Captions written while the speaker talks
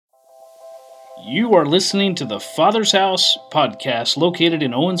You are listening to the Father's House podcast located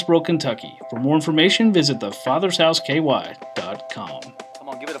in Owensboro, Kentucky. For more information, visit thefathershouseky.com. Come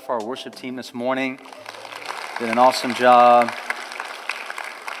on, give it up for our worship team this morning. Did an awesome job.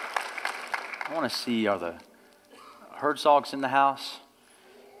 I want to see, are the Herzogs in the house?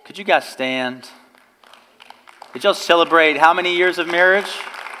 Could you guys stand? Did y'all celebrate how many years of marriage?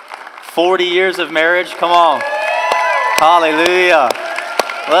 40 years of marriage? Come on. Hallelujah.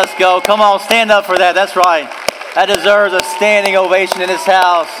 Let's go. Come on, stand up for that. That's right. That deserves a standing ovation in this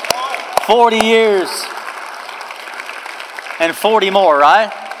house. 40 years. And 40 more,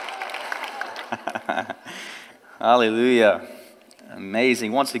 right? Hallelujah.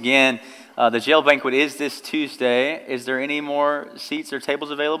 Amazing. Once again, the jail banquet is this Tuesday. Is there any more seats or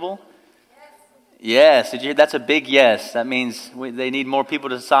tables available? Yes. That's a big yes. That means they need more people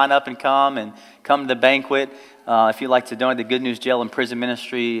to sign up and come to the banquet. If you'd like to donate to Good News Jail and Prison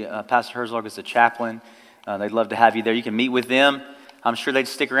Ministry, Pastor Herzog is the chaplain. They'd love to have you there. You can meet with them. I'm sure they'd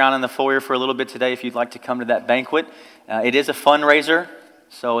stick around in the foyer for a little bit today if you'd like to come to that banquet. It is a fundraiser,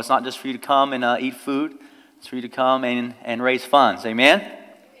 so it's not just for you to come and eat food. It's for you to come and raise funds. Amen?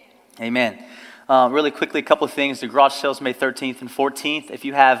 Amen. Really quickly, a couple of things. The garage sales May 13th and 14th. If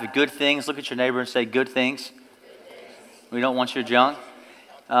you have good things, look at your neighbor and say, good things. We don't want your junk.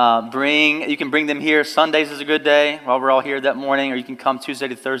 You can bring them here. Sundays is a good day while we're all here that morning, or you can come Tuesday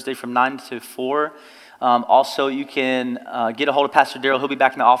to Thursday from 9 to 4. Also, you can get a hold of Pastor Darrell. He'll be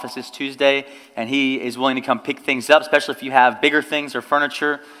back in the office this Tuesday, and he is willing to come pick things up, especially if you have bigger things or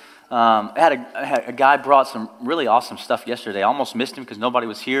furniture. I had a guy brought some really awesome stuff yesterday. I almost missed him because nobody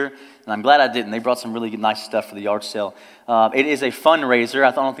was here, and I'm glad I didn't. They brought some really nice stuff for the yard sale. It is a fundraiser.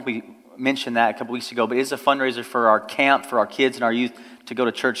 I don't think we mentioned that a couple weeks ago, but it is a fundraiser for our camp, for our kids and our youth to go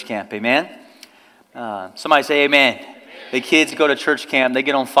to church camp. Amen? Somebody say amen. Amen. The kids go to church camp. They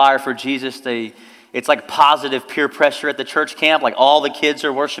get on fire for Jesus. It's like positive peer pressure at the church camp. Like all the kids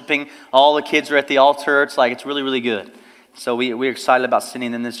are worshiping. All the kids are at the altar. It's really, really good. So we're excited about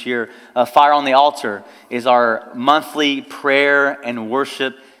sending them this year. Fire on the Altar is our monthly prayer and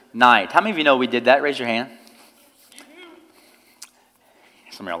worship night. How many of you know we did that? Raise your hand.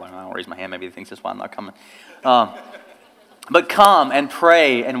 Some of y'all are like, I don't raise my hand. Maybe they think that's why I'm not coming. But come and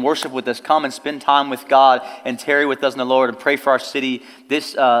pray and worship with us. Come and spend time with God and tarry with us in the Lord and pray for our city.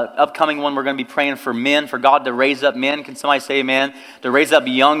 This upcoming one, we're going to be praying for men, for God to raise up men. Can somebody say amen? To raise up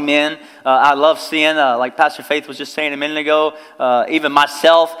young men. I love seeing, like Pastor Faith was just saying a minute ago, even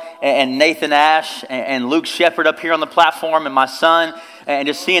myself and Nathan Ash and Luke Shepard up here on the platform and my son, and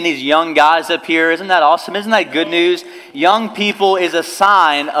just seeing these young guys up here. Isn't that awesome? Isn't that good news? Young people is a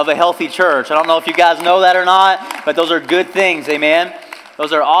sign of a healthy church. I don't know if you guys know that or not, but those are good things, amen?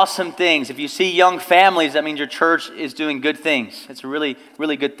 Those are awesome things. If you see young families, that means your church is doing good things. It's a really,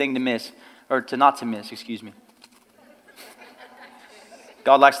 really good thing to miss, or to not to miss, excuse me.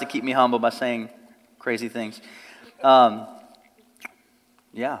 God likes to keep me humble by saying crazy things.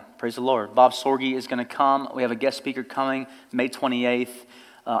 Yeah, praise the Lord. Bob Sorge is going to come. We have a guest speaker coming May 28th.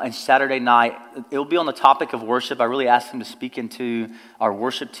 And Saturday night, it will be on the topic of worship. I really asked him to speak into our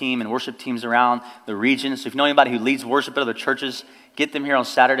worship team and worship teams around the region. So if you know anybody who leads worship at other churches, get them here on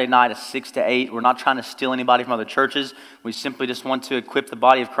Saturday night at 6 to 8. We're not trying to steal anybody from other churches. We simply just want to equip the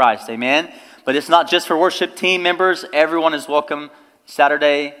body of Christ. Amen? But it's not just for worship team members. Everyone is welcome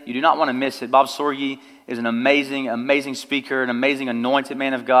Saturday. You do not want to miss it. Bob Sorge is an amazing, amazing speaker, an amazing anointed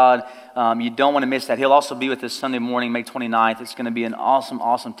man of God. You don't want to miss that. He'll also be with us Sunday morning, May 29th. It's going to be an awesome,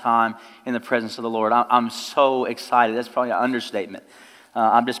 awesome time in the presence of the Lord. I'm so excited. That's probably an understatement.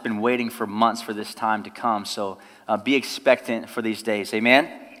 I've just been waiting for months for this time to come. So be expectant for these days. Amen?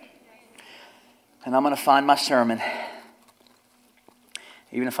 And I'm going to find my sermon.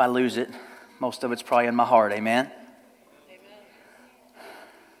 Even if I lose it, most of it's probably in my heart. Amen?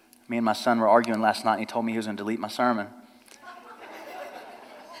 Me and my son were arguing last night, and he told me he was going to delete my sermon.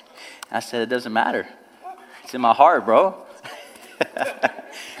 I said, it doesn't matter. It's in my heart, bro.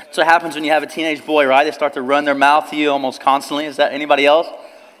 That's what happens when you have a teenage boy, right? They start to run their mouth to you almost constantly. Is that anybody else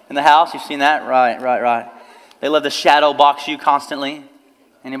in the house? You've seen that? Right. They love to shadow box you constantly.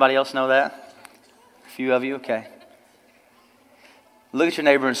 Anybody else know that? A few of you? Okay. Look at your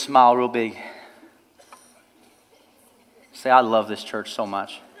neighbor and smile real big. Say, I love this church so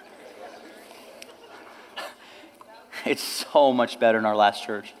much. It's so much better than our last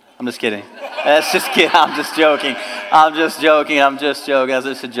church. I'm just kidding. That's just kidding. I'm just joking. That's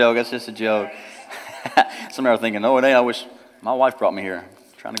just a joke. Some are thinking, oh, it ain't. I wish my wife brought me here.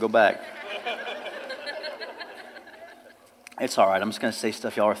 I'm trying to go back. It's all right. I'm just going to say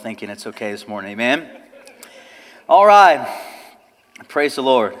stuff y'all are thinking. It's okay this morning. Amen? All right. Praise the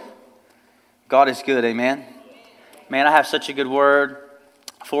Lord. God is good, amen. Man, I have such a good word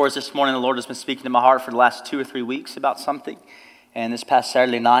for us this morning. The Lord has been speaking to my heart for the last 2 or 3 weeks about something. And this past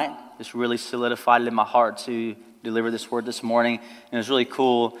Saturday night, just really solidified it in my heart to deliver this word this morning. And it was really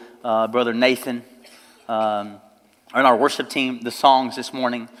cool. Brother Nathan, and our worship team, the songs this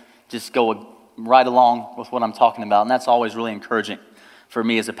morning just go right along with what I'm talking about. And that's always really encouraging for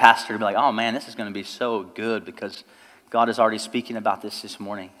me as a pastor to be like, oh man, this is going to be so good because God is already speaking about this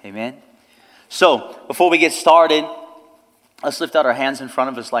morning. Amen. So, before we get started, let's lift out our hands in front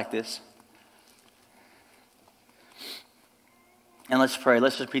of us like this. And let's pray.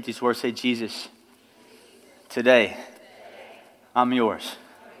 Let's just repeat these words. Say, Jesus, today, I'm yours.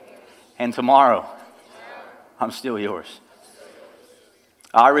 And tomorrow, I'm still yours.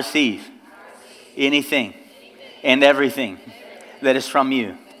 I receive anything and everything that is from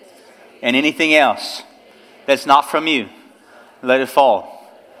you. And anything else that's not from you, let it fall.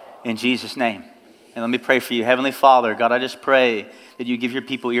 In Jesus' name. And let me pray for you. Heavenly Father, God, I just pray that you give your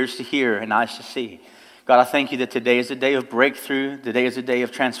people ears to hear and eyes to see. God, I thank you that today is a day of breakthrough. Today is a day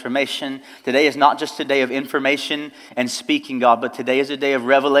of transformation. Today is not just a day of information and speaking, God, but today is a day of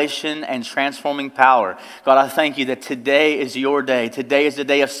revelation and transforming power. God, I thank you that today is your day. Today is a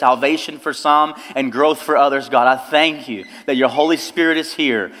day of salvation for some and growth for others. God, I thank you that your Holy Spirit is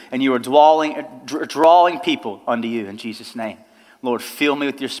here and you are drawing people unto you in Jesus' name. Lord, fill me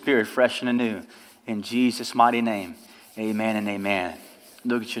with your Spirit fresh and anew. In Jesus' mighty name, amen and amen.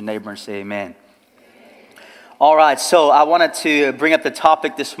 Look at your neighbor and say amen. All right, so I wanted to bring up the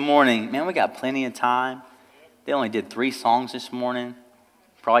topic this morning. Man, we got plenty of time. They only did 3 songs this morning.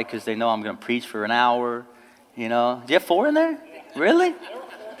 Probably because they know I'm going to preach for an hour. You know, do you have 4 in there? Really?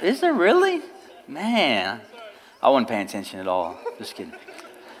 Is there really? Man, I wasn't paying attention at all. Just kidding.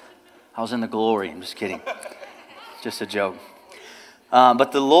 I was in the glory. I'm just kidding. Just a joke.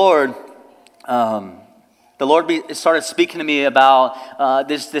 But the Lord started speaking to me about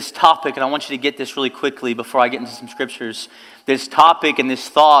this topic, and I want you to get this really quickly before I get into some scriptures. This topic and this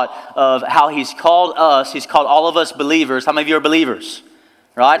thought of how He's called us, He's called all of us believers. How many of you are believers?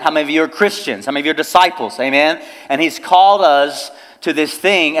 Right? How many of you are Christians? How many of you are disciples? Amen? And He's called us to this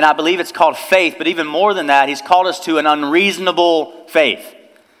thing, and I believe it's called faith, but even more than that, He's called us to an unreasonable faith.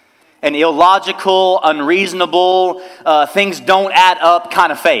 An illogical, unreasonable, things don't add up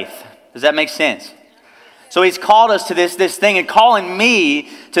kind of faith. Does that make sense? So He's called us to this thing and calling me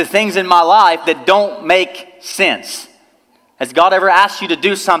to things in my life that don't make sense. Has God ever asked you to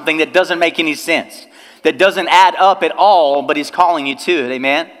do something that doesn't make any sense? That doesn't add up at all, but He's calling you to it,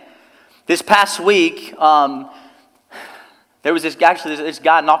 amen? This past week, there was this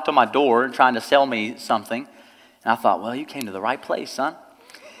guy knocked on my door trying to sell me something. And I thought, well, you came to the right place, son.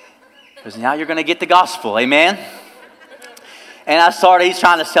 Because now you're going to get the gospel, amen? And he's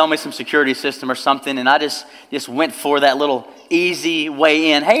trying to sell me some security system or something, and I just went for that little easy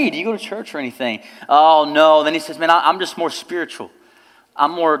way in. Hey, do you go to church or anything? Oh, no. Then he says, man, I'm just more spiritual. I'm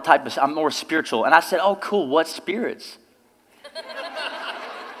more spiritual. And I said, oh, cool, what spirits?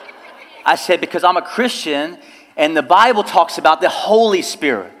 I said, because I'm a Christian, and the Bible talks about the Holy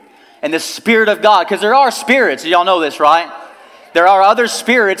Spirit and the Spirit of God. Because there are spirits. Y'all know this, right? There are other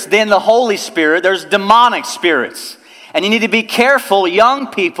spirits than the Holy Spirit. There's demonic spirits. And you need to be careful, young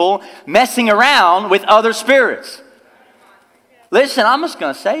people, messing around with other spirits. Listen, I'm just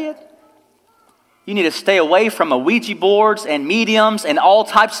going to say it. You need to stay away from Ouija boards and mediums and all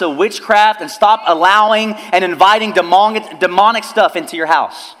types of witchcraft and stop allowing and inviting demonic stuff into your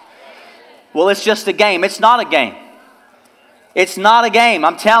house. Well, it's just a game. It's not a game. It's not a game,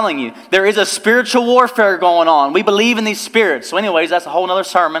 I'm telling you. There is a spiritual warfare going on. We believe in these spirits. So anyways, that's a whole other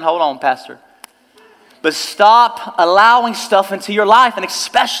sermon. Hold on, Pastor. But stop allowing stuff into your life, and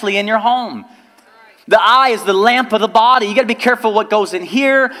especially in your home. The eye is the lamp of the body. You got to be careful what goes in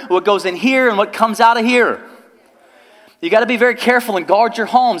here, and what comes out of here. You got to be very careful and guard your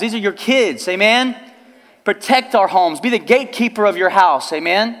homes. These are your kids, amen? Protect our homes. Be the gatekeeper of your house,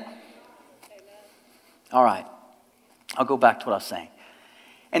 amen? All right. I'll go back to what I was saying.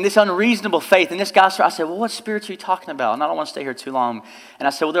 And this unreasonable faith. And this guy started, I said, well, what spirits are you talking about? And I don't want to stay here too long. And I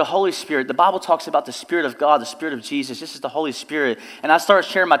said, well, the Holy Spirit. The Bible talks about the Spirit of God, the Spirit of Jesus. This is the Holy Spirit. And I started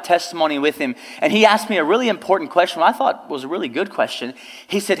sharing my testimony with him. And he asked me a really important question, what I thought was a really good question.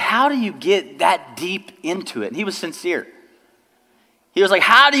 He said, how do you get that deep into it? And he was sincere. He was like,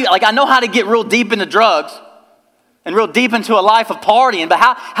 I know how to get real deep into drugs. and real deep into a life of partying. But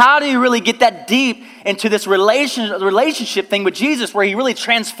how do you really get that deep into this relationship thing with Jesus where he really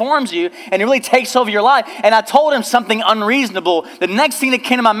transforms you and he really takes over your life? And I told him something unreasonable. The next thing that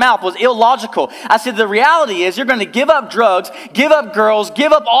came to my mouth was illogical. I said, the reality is you're going to give up drugs, give up girls,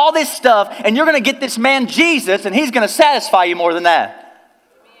 give up all this stuff, and you're going to get this man Jesus, and he's going to satisfy you more than that.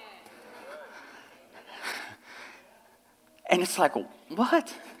 And it's like,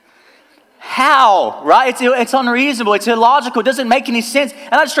 what? How? Right? It's unreasonable. It's illogical. It doesn't make any sense.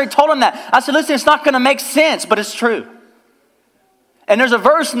 And I straight told him that. I said, listen, it's not going to make sense, but it's true. And there's a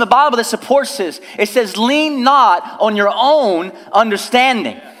verse in the Bible that supports this. It says, lean not on your own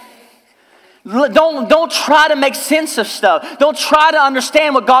understanding. Don't try to make sense of stuff. Don't try to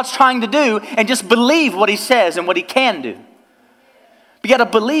understand what God's trying to do, and just believe what he says and what he can do. You got to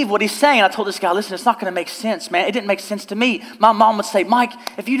believe what he's saying. I told this guy, listen, it's not going to make sense, man. It didn't make sense to me. My mom would say, Mike,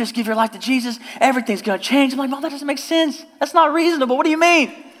 if you just give your life to Jesus, everything's going to change. I'm like, Mom, that doesn't make sense. That's not reasonable. What do you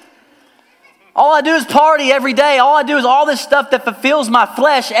mean? All I do is party every day. All I do is all this stuff that fulfills my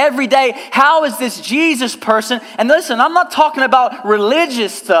flesh every day. How is this Jesus person? And listen, I'm not talking about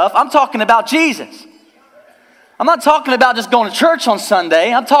religious stuff. I'm talking about Jesus. I'm not talking about just going to church on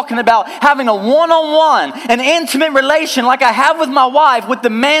Sunday. I'm talking about having a one-on-one, an intimate relation like I have with my wife, with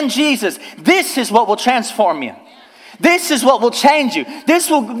the man Jesus. This is what will transform you. This is what will change you. This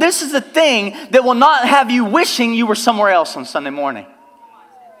is the thing that will not have you wishing you were somewhere else on Sunday morning.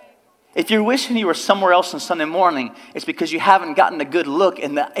 If you're wishing you were somewhere else on Sunday morning, it's because you haven't gotten a good look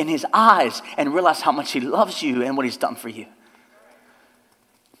in his eyes and realized how much he loves you and what he's done for you.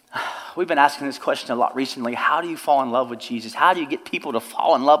 We've been asking this question a lot recently. How do you fall in love with Jesus? How do you get people to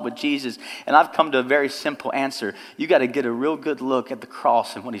fall in love with Jesus? And I've come to a very simple answer. You got to get a real good look at the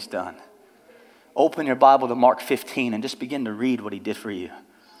cross and what he's done. Open your Bible to Mark 15 and just begin to read what he did for you.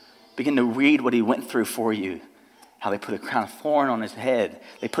 Begin to read what he went through for you. How they put a crown of thorn on his head.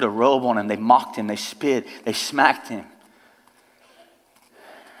 They put a robe on him. They mocked him. They spit. They smacked him.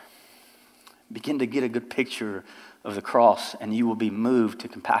 Begin to get a good picture of the cross, and you will be moved to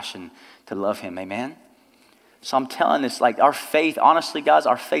compassion to love him. Amen? So I'm telling this, like our faith, honestly, guys,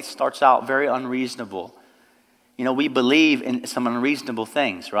 our faith starts out very unreasonable. You know, we believe in some unreasonable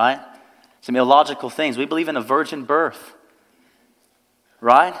things, right? Some illogical things. We believe in a virgin birth,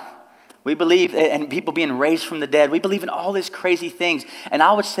 right? We believe in people being raised from the dead. We believe in all these crazy things. And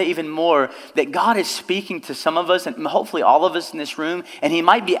I would say even more that God is speaking to some of us and hopefully all of us in this room. And he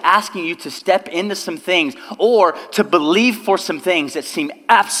might be asking you to step into some things or to believe for some things that seem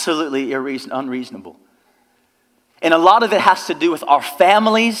absolutely unreasonable. And a lot of it has to do with our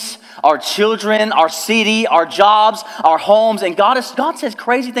families, our children, our city, our jobs, our homes. And God says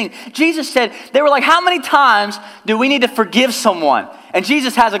crazy things. Jesus said, they were like, how many times do we need to forgive someone? And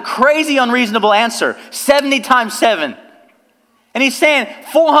Jesus has a crazy unreasonable answer, 70 times 7. And he's saying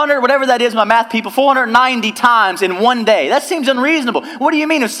 400, whatever that is, my math people, 490 times in one day. That seems unreasonable. What do you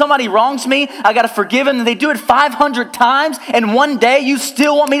mean? If somebody wrongs me, I got to forgive him, and they do it 500 times in one day, you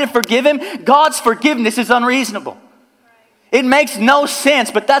still want me to forgive him? God's forgiveness is unreasonable. It makes no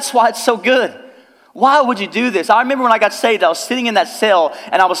sense, but that's why it's so good. Why would you do this? I remember when I got saved, I was sitting in that cell,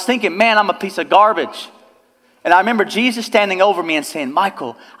 and I was thinking, man, I'm a piece of garbage. And I remember Jesus standing over me and saying,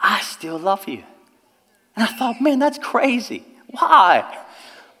 Michael, I still love you. And I thought, man, that's crazy. Why?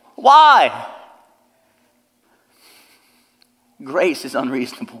 Why? Grace is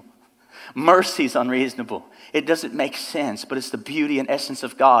unreasonable. Mercy is unreasonable. It doesn't make sense, but it's the beauty and essence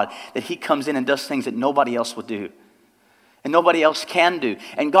of God that he comes in and does things that nobody else will do. And nobody else can do.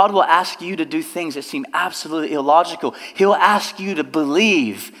 And God will ask you to do things that seem absolutely illogical. He'll ask you to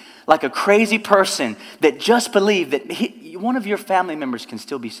believe like a crazy person that just believe that one of your family members can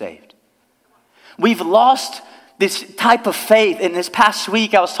still be saved. We've lost this type of faith. In this past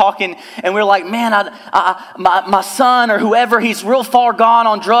week, I was talking, and we were like, man, my son or whoever, he's real far gone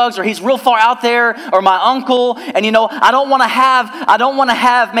on drugs, or he's real far out there, or my uncle, and you know, I don't want to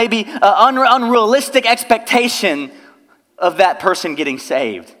have maybe an unrealistic expectation of that person getting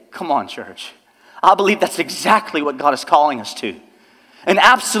saved. Come on, church. I believe that's exactly what God is calling us to. And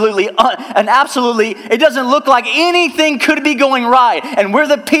absolutely, it doesn't look like anything could be going right. And we're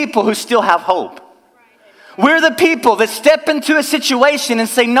the people who still have hope. We're the people that step into a situation and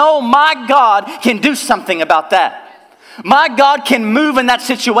say, no, my God can do something about that. My God can move in that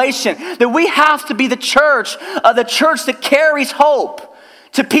situation. That we have to be the church that carries hope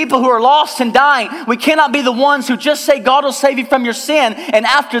to people who are lost and dying. We cannot be the ones who just say God will save you from your sin, and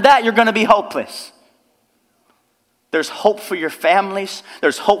after that you're going to be hopeless. There's hope for your families.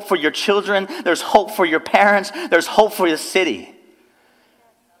 There's hope for your children. There's hope for your parents. There's hope for the city.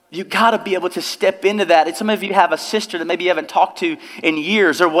 You got to be able to step into that. And some of you have a sister that maybe you haven't talked to in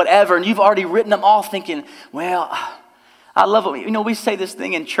years or whatever, and you've already written them off thinking, well, I love it. You know, we say this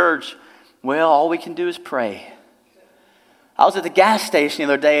thing in church, well, all we can do is pray. I was at the gas station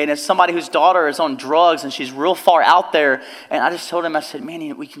the other day, and it's somebody whose daughter is on drugs, and she's real far out there. And I just told him, I said,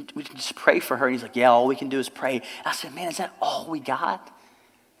 man, we can just pray for her. And he's like, yeah, all we can do is pray. I said, man, is that all we got?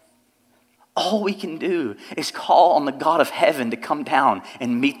 All we can do is call on the God of heaven to come down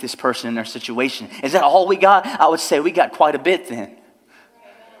and meet this person in their situation. Is that all we got? I would say we got quite a bit then.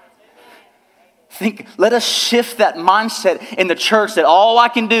 Let us shift that mindset in the church that all I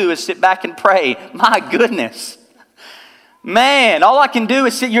can do is sit back and pray. My goodness. Man, all I can do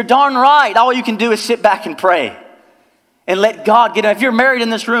is sit. You're darn right. All you can do is sit back and pray. And let God get it. If you're married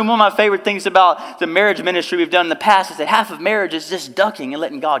in this room, one of my favorite things about the marriage ministry we've done in the past is that half of marriage is just ducking and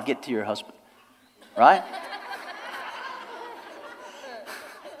letting God get to your husband. Right?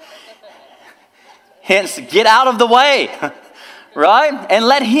 Hence, get out of the way. Right? And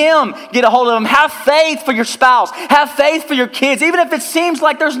let him get a hold of them. Have faith for your spouse. Have faith for your kids, even if it seems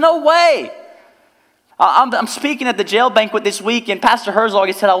like there's no way. I'm speaking at the jail banquet this week, and Pastor Herzog,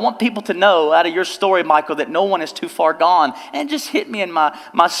 he said, I want people to know out of your story, Michael, that no one is too far gone. And it just hit me, and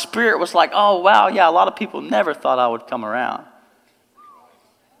my spirit was like, oh, wow, yeah, a lot of people never thought I would come around.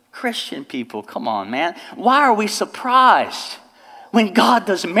 Christian people, come on, man. Why are we surprised when God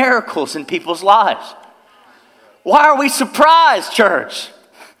does miracles in people's lives? Why are we surprised, church?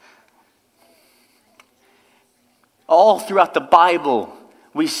 All throughout the Bible,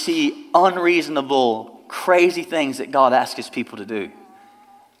 we see unreasonable, crazy things that God asks his people to do.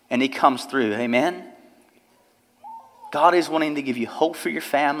 And he comes through, amen? God is wanting to give you hope for your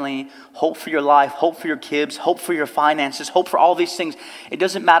family, hope for your life, hope for your kids, hope for your finances, hope for all these things. It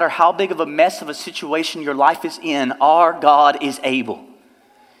doesn't matter how big of a mess of a situation your life is in, our God is able.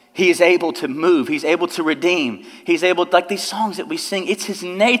 He is able to move. He's able to redeem. He's able, like these songs that we sing, it's his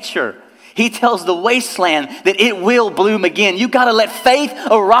nature. He tells the wasteland that it will bloom again. You got to let faith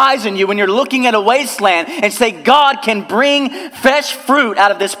arise in you when you're looking at a wasteland and say, God can bring fresh fruit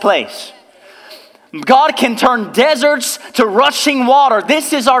out of this place. God can turn deserts to rushing water.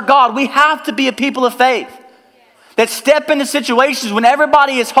 This is our God. We have to be a people of faith that step into situations when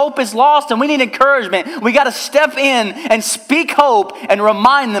everybody's hope is lost and we need encouragement. We got to step in and speak hope and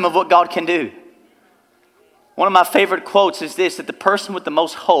remind them of what God can do. One of my favorite quotes is this, that the person with the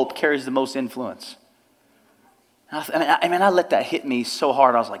most hope carries the most influence. I let that hit me so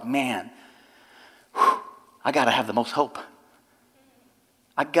hard. I was like, man, I got to have the most hope.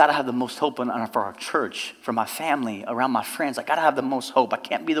 I got to have the most hope for our church, for my family, around my friends. I got to have the most hope. I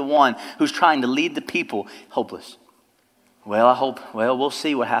can't be the one who's trying to lead the people hopeless. Well, we'll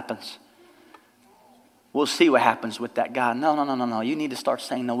see what happens. We'll see what happens with that guy. No. You need to start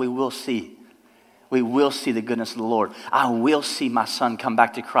saying, no, we will see. We will see the goodness of the Lord. I will see my son come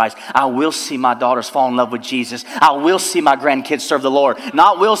back to Christ. I will see my daughters fall in love with Jesus. I will see my grandkids serve the Lord.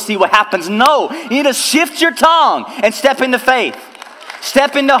 Not we'll see what happens. No, you need to shift your tongue and step into faith.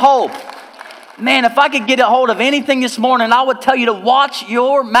 Step into hope. Man, if I could get a hold of anything this morning, I would tell you to watch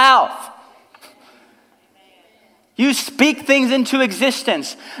your mouth. You speak things into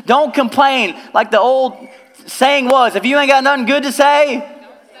existence. Don't complain like the old saying was, if you ain't got nothing good to say,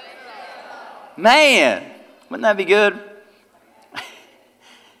 man, wouldn't that be good?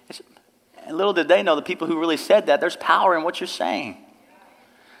 And little did they know, the people who really said that, there's power in what you're saying.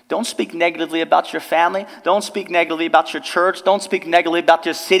 Don't speak negatively about your family. Don't speak negatively about your church. Don't speak negatively about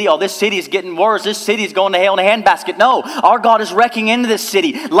your city. Oh, this city is getting worse. This city is going to hell in a handbasket. No, our God is wrecking into this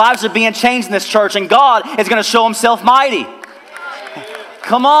city. Lives are being changed in this church, and God is going to show himself mighty.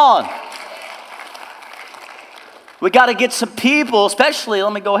 Come on. We got to get some people, especially,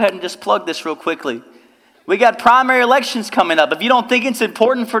 let me go ahead and just plug this real quickly. We got primary elections coming up. If you don't think it's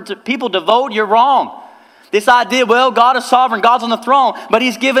important for people to vote, you're wrong. This idea, well, God is sovereign, God's on the throne, but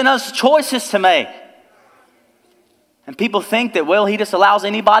he's given us choices to make. And people think that, well, he just allows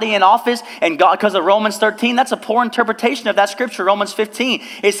anybody in office, and God, because of Romans 13, that's a poor interpretation of that scripture, Romans 15.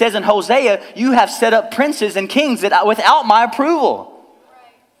 It says in Hosea, you have set up princes and kings without my approval.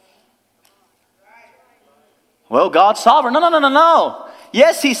 Well, God's sovereign. No.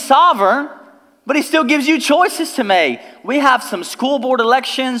 Yes, he's sovereign, but he still gives you choices to make. We have some school board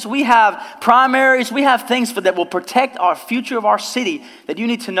elections. We have primaries. We have things that will protect our future of our city that you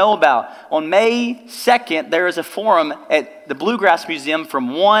need to know about. On May 2nd, there is a forum at the Bluegrass Museum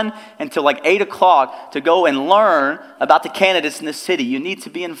from 1 until like 8 o'clock to go and learn about the candidates in the city. You need to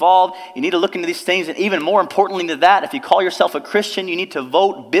be involved. You need to look into these things. And even more importantly than that, if you call yourself a Christian, you need to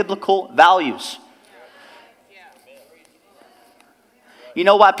vote biblical values. You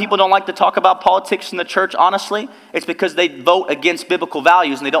know why people don't like to talk about politics in the church, honestly? It's because they vote against biblical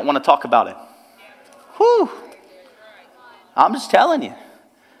values and they don't want to talk about it. Whew. I'm just telling you.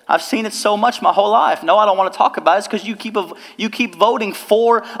 I've seen it so much my whole life. No, I don't want to talk about it. It's because you keep voting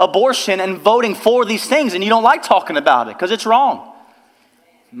for abortion and voting for these things, and you don't like talking about it because it's wrong.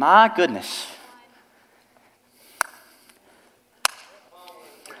 My goodness.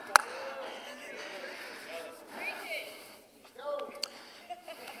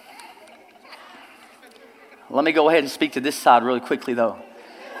 Let me go ahead and speak to this side really quickly, though.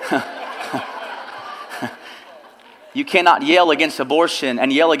 You cannot yell against abortion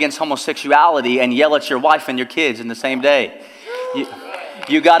and yell against homosexuality and yell at your wife and your kids in the same day.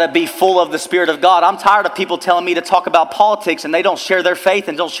 You got to be full of the Spirit of God. I'm tired of people telling me to talk about politics and they don't share their faith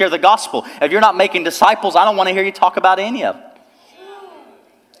and don't share the gospel. If you're not making disciples, I don't want to hear you talk about any of it.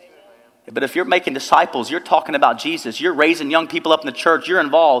 But if you're making disciples, you're talking about Jesus, you're raising young people up in the church, you're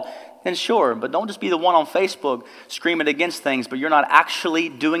involved, then sure, but don't just be the one on Facebook screaming against things, but you're not actually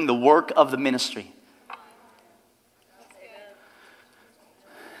doing the work of the ministry.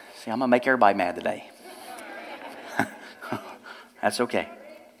 See, I'm going to make everybody mad today. That's okay.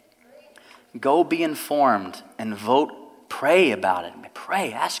 Go be informed and vote. Pray about it.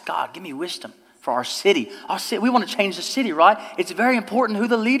 Pray. Ask God, give me wisdom for our city. Our city. We want to change the city, right? It's very important who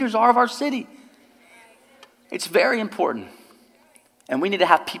the leaders are of our city. It's very important. And we need to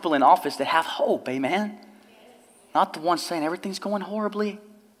have people in office that have hope, amen? Not the ones saying everything's going horribly.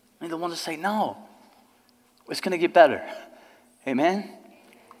 I mean, the ones that say, no, it's going to get better. Amen?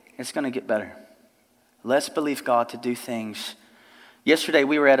 It's going to get better. Let's believe God to do things. Yesterday,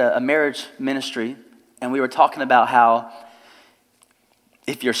 we were at a marriage ministry, and we were talking about how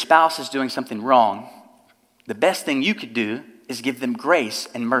if your spouse is doing something wrong, the best thing you could do is give them grace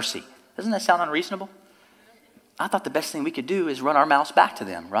and mercy. Doesn't that sound unreasonable? I thought the best thing we could do is run our mouths back to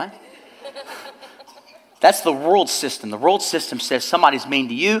them, right? That's the world system. The world system says somebody's mean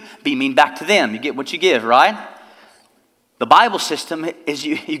to you, be mean back to them. You get what you give, right? The Bible system is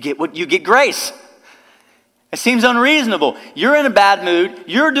you get grace. It seems unreasonable. You're in a bad mood.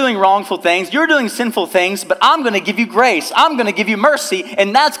 You're doing wrongful things. You're doing sinful things, but I'm going to give you grace. I'm going to give you mercy,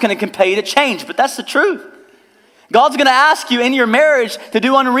 and that's going to compel you to change. But that's the truth. God's going to ask you in your marriage to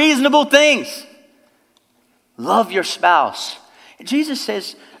do unreasonable things. Love your spouse. Jesus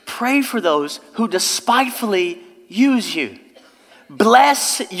says, pray for those who despitefully use you.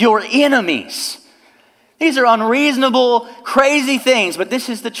 Bless your enemies. These are unreasonable, crazy things, but this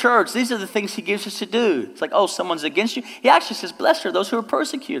is the church. These are the things he gives us to do. It's like, oh, someone's against you. He actually says, blessed are those who are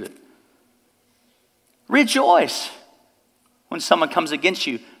persecuted. Rejoice when someone comes against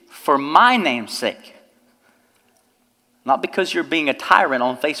you for my name's sake. Not because you're being a tyrant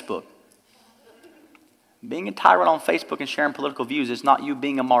on Facebook. Being a tyrant on Facebook and sharing political views is not you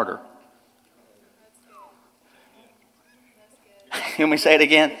being a martyr. Let me say it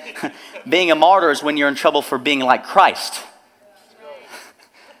again. Being a martyr is when you're in trouble for being like Christ.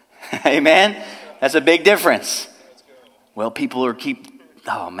 Amen? That's a big difference. Well, people are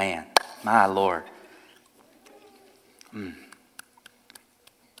oh man, my Lord. We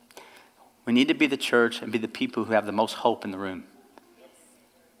need to be the church and be the people who have the most hope in the room.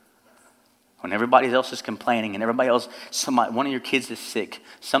 When everybody else is complaining and everybody else, one of your kids is sick,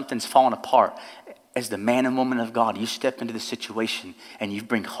 something's falling apart. As the man and woman of God, you step into the situation and you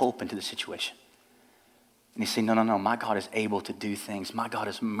bring hope into the situation. And you say, no, my God is able to do things. My God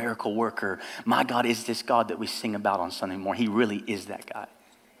is a miracle worker. My God is this God that we sing about on Sunday morning. He really is that guy.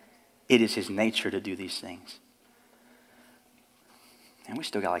 It is his nature to do these things. And we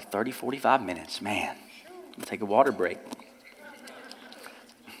still got like 30, 45 minutes. Man, we'll take a water break.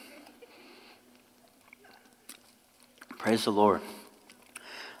 Praise the Lord.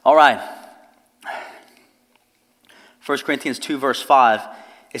 All right. 1 Corinthians 2 verse 5,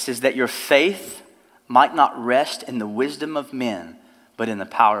 it says that your faith might not rest in the wisdom of men, but in the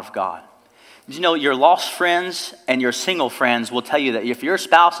power of God. Did you know your lost friends and your single friends will tell you that if your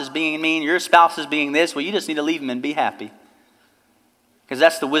spouse is being mean, your spouse is being this, well, you just need to leave them and be happy. Because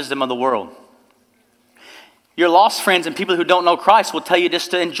that's the wisdom of the world. Your lost friends and people who don't know Christ will tell you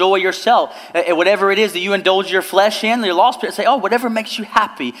just to enjoy yourself. Whatever it is that you indulge your flesh in, your lost people say, oh, whatever makes you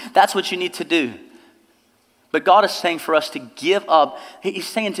happy, that's what you need to do. But God is saying for us to give up. He's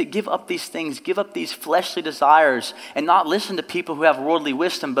saying to give up these things, give up these fleshly desires, and not listen to people who have worldly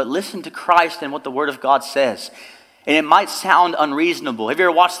wisdom, but listen to Christ and what the Word of God says. And it might sound unreasonable. Have you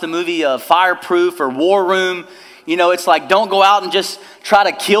ever watched the movie Fireproof or War Room? You know, it's like, don't go out and just try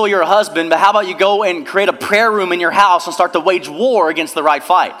to kill your husband, but how about you go and create a prayer room in your house and start to wage war against the right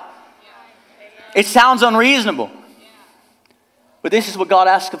fight? It sounds unreasonable. But this is what God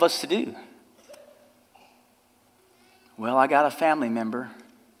asks of us to do. Well, I got a family member.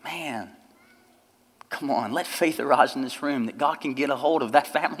 Man, come on, let faith arise in this room that God can get a hold of that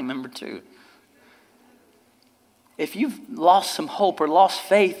family member too. If you've lost some hope or lost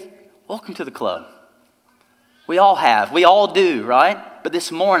faith, welcome to the club. We all have. We all do, right? But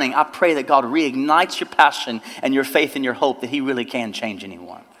this morning, I pray that God reignites your passion and your faith and your hope that He really can change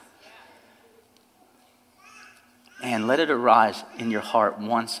anyone. And let it arise in your heart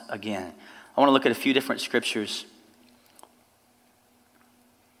once again. I want to look at a few different scriptures.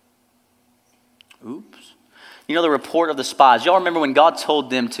 Oops. You know the report of the spies. Y'all remember when God told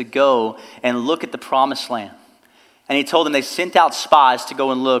them to go and look at the promised land? And He told them they sent out spies to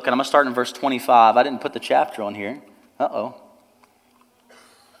go and look. And I'm going to start in verse 25. I didn't put the chapter on here. Uh-oh.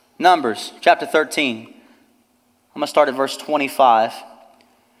 Numbers, chapter 13. I'm going to start at verse 25.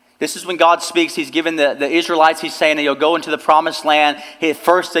 This is when God speaks. He's given the Israelites, He's saying that you'll go into the promised land.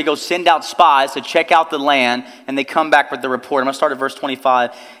 First, they go send out spies to check out the land, and they come back with the report. I'm going to start at verse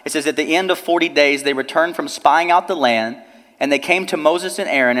 25. It says, at the end of 40 days, they returned from spying out the land, and they came to Moses and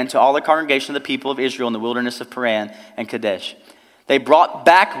Aaron and to all the congregation of the people of Israel in the wilderness of Paran and Kadesh. They brought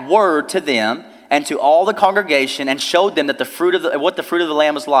back word to them and to all the congregation and showed them that what the fruit of the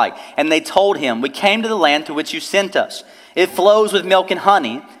land was like. And they told him, we came to the land to which you sent us. It flows with milk and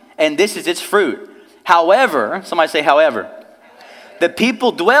honey, and this is its fruit. However, somebody say however. The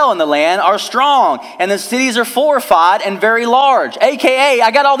people dwell in the land are strong, and the cities are fortified and very large. AKA,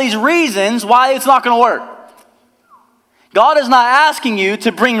 I got all these reasons why it's not going to work. God is not asking you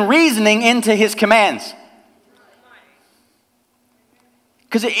to bring reasoning into His commands.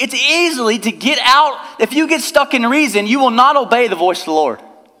 Because it's easily to get out. If you get stuck in reason, you will not obey the voice of the Lord.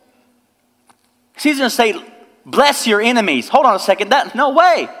 Because He's going to say, bless your enemies. Hold on a second. No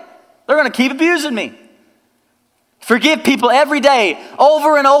way. They're going to keep abusing me. Forgive people every day,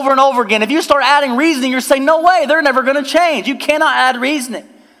 over and over and over again. If you start adding reasoning, you're saying, no way, they're never going to change. You cannot add reasoning.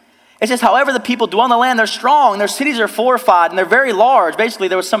 It says, however, the people dwell in the land, they're strong, their cities are fortified, and they're very large. Basically,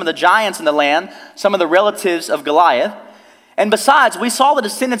 there were some of the giants in the land, some of the relatives of Goliath. And besides, we saw the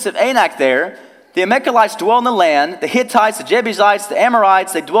descendants of Anak there. The Amalekites dwell in the land, the Hittites, the Jebusites, the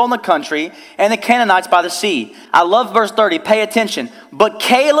Amorites, they dwell in the country, and the Canaanites by the sea. I love verse 30, pay attention. But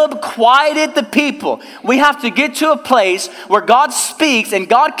Caleb quieted the people. We have to get to a place where God speaks and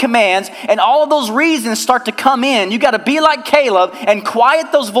God commands, and all of those reasons start to come in. You got to be like Caleb and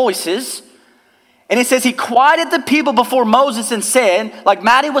quiet those voices. And it says he quieted the people before Moses and said, like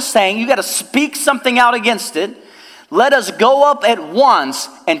Maddie was saying, you got to speak something out against it. Let us go up at once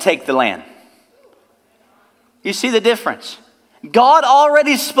and take the land. You see the difference? God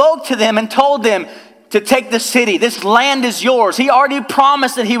already spoke to them and told them to take the city. This land is yours. He already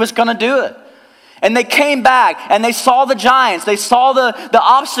promised that He was going to do it. And they came back and they saw the giants. They saw the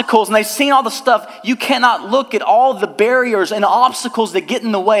obstacles and they seen all the stuff. You cannot look at all the barriers and obstacles that get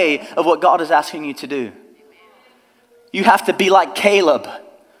in the way of what God is asking you to do. You have to be like Caleb.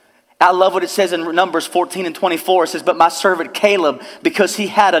 I love what it says in Numbers 14 and 24. It says, but my servant Caleb, because he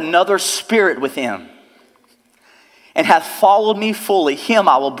had another spirit with him, and hath followed me fully, him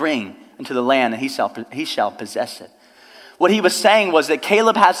I will bring into the land, and he shall possess it. What he was saying was that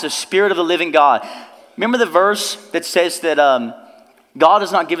Caleb has the spirit of the living God. Remember the verse that says that God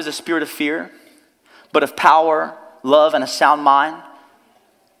does not give us a spirit of fear, but of power, love, and a sound mind?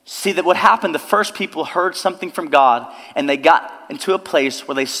 See that what happened, the first people heard something from God, and they got into a place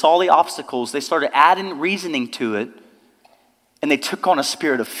where they saw the obstacles, they started adding reasoning to it, and they took on a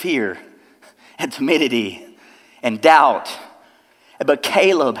spirit of fear and timidity and doubt. But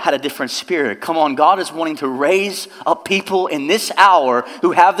Caleb had a different spirit. Come on, God is wanting to raise up people in this hour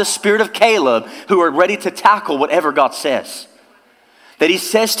who have the spirit of Caleb, who are ready to tackle whatever God says. That He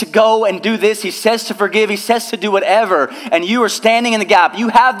says to go and do this, He says to forgive, He says to do whatever, and you are standing in the gap. You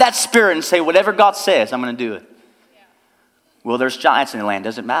have that spirit and say, whatever God says, I'm going to do it. Yeah. Well, there's giants in the land.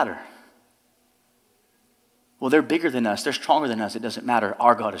 Doesn't matter. Well, they're bigger than us. They're stronger than us. It doesn't matter.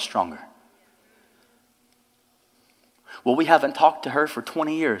 Our God is stronger. Well, we haven't talked to her for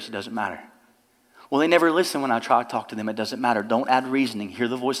 20 years. It doesn't matter. Well, they never listen when I try to talk to them. It doesn't matter. Don't add reasoning. Hear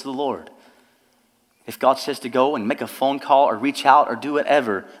the voice of the Lord. If God says to go and make a phone call or reach out or do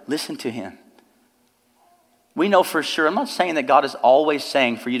whatever, listen to Him. We know for sure. I'm not saying that God is always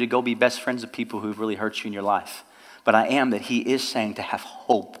saying for you to go be best friends with people who've really hurt you in your life. But I am that He is saying to have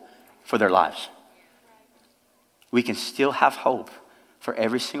hope for their lives. We can still have hope for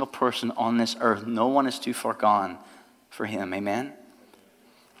every single person on this earth. No one is too far gone for Him, amen?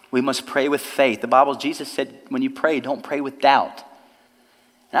 We must pray with faith. The Bible, Jesus said, when you pray, don't pray with doubt.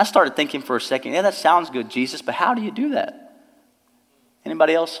 And I started thinking for a second, yeah, that sounds good, Jesus, but how do you do that?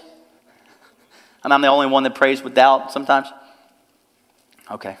 Anybody else? And I'm the only one that prays with doubt sometimes?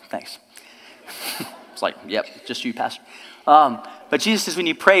 Okay, thanks. It's like, yep, just you, Pastor. But Jesus says when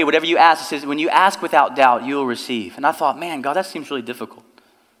you pray, whatever you ask, he says when you ask without doubt, you will receive. And I thought, man, God, that seems really difficult.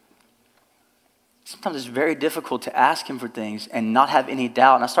 Sometimes it's very difficult to ask him for things and not have any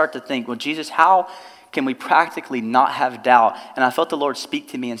doubt. And I start to think, well, Jesus, how can we practically not have doubt? And I felt the Lord speak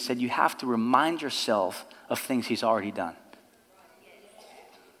to me and said, you have to remind yourself of things he's already done.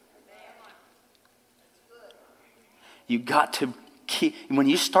 You got to keep, when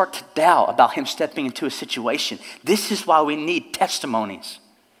you start to doubt about him stepping into a situation, this is why we need testimonies.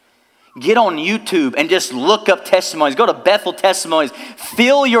 Get on YouTube and just look up testimonies. Go to Bethel Testimonies.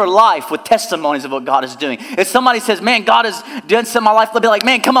 Fill your life with testimonies of what God is doing. If somebody says, man, God has done something in my life, they'll be like,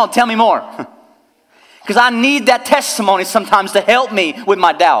 man, come on, tell me more. Because I need that testimony sometimes to help me with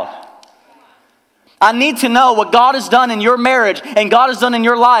my doubt. I need to know what God has done in your marriage and God has done in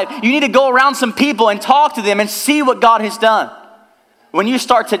your life. You need to go around some people and talk to them and see what God has done. When you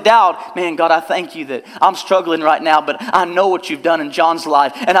start to doubt, man, God, I thank you that I'm struggling right now, but I know what you've done in John's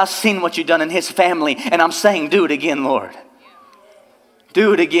life, and I've seen what you've done in his family, and I'm saying, do it again, Lord.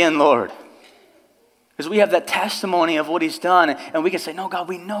 Do it again, Lord. Because we have that testimony of what he's done, and we can say, no, God,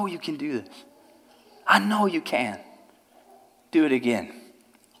 we know you can do this. I know you can. Do it again.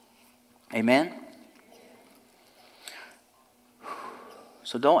 Amen?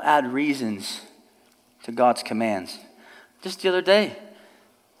 So don't add reasons to God's commands. Just the other day,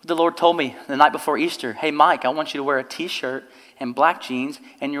 the Lord told me the night before Easter, hey, Mike, I want you to wear a t-shirt and black jeans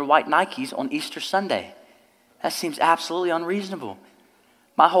and your white Nikes on Easter Sunday. That seems absolutely unreasonable.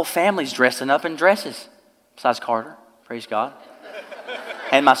 My whole family's dressing up in dresses, besides Carter, praise God,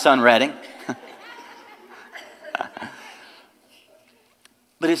 and my son Redding.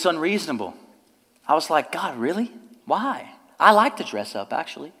 But it's unreasonable. I was like, God, really? Why? I like to dress up,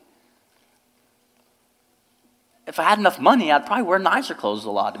 actually. If I had enough money, I'd probably wear nicer clothes a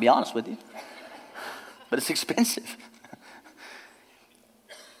lot, to be honest with you. But it's expensive.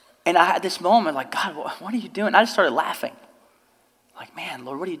 And I had this moment like, God, what are you doing? I just started laughing. Like, man,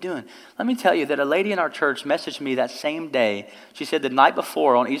 Lord, what are you doing? Let me tell you that a lady in our church messaged me that same day. She said the night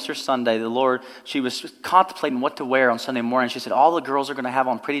before on Easter Sunday, she was contemplating what to wear on Sunday morning. She said all the girls are going to have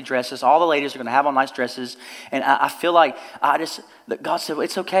on pretty dresses. All the ladies are going to have on nice dresses. And I feel like God said, well,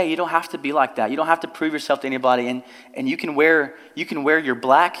 it's okay. You don't have to be like that. You don't have to prove yourself to anybody. And you can wear your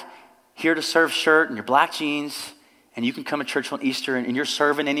black here to serve shirt and your black jeans. And you can come to church on Easter and you're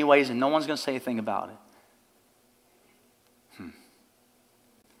serving anyways and no one's going to say a thing about it.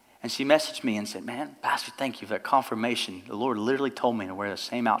 And she messaged me and said, man, Pastor, thank you for that confirmation. The Lord literally told me to wear the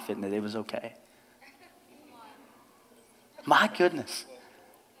same outfit and that it was okay. My goodness.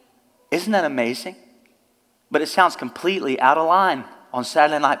 Isn't that amazing? But it sounds completely out of line on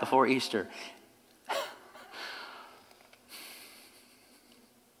Saturday night before Easter.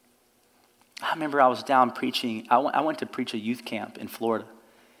 I remember I was down preaching. I went to preach a youth camp in Florida.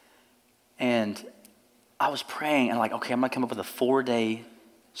 And I was praying and like, okay, I'm going to come up with a 4-day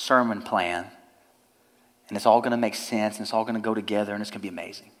sermon plan, and it's all going to make sense, and it's all going to go together, and it's going to be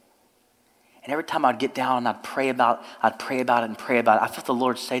amazing. And every time I'd get down and I'd pray about it, I felt the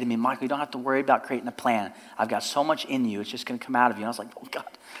Lord say to me, Michael, you don't have to worry about creating a plan. I've got so much in you, it's just going to come out of you. And I was like, oh God,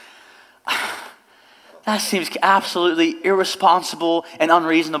 that seems absolutely irresponsible and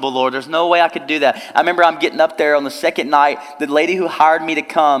unreasonable, Lord. There's no way I could do that. I remember I'm getting up there on the second night. The lady who hired me to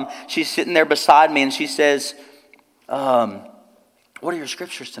come, she's sitting there beside me, and she says, what are your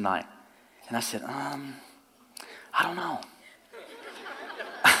scriptures tonight? And I said, I don't know.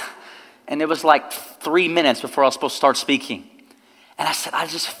 And it was like 3 minutes before I was supposed to start speaking. And I said, I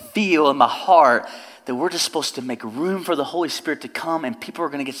just feel in my heart that we're just supposed to make room for the Holy Spirit to come and people are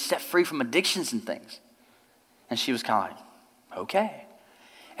going to get set free from addictions and things. And she was kind of like, okay.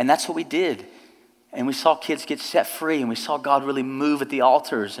 And that's what we did. And we saw kids get set free and we saw God really move at the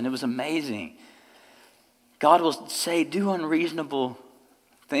altars and it was amazing. God will say, do unreasonable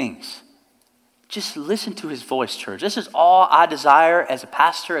things. Just listen to his voice, church. This is all I desire as a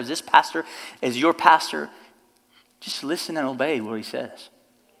pastor, as this pastor, as your pastor. Just listen and obey what he says.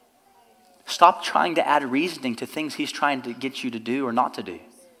 Stop trying to add reasoning to things he's trying to get you to do or not to do.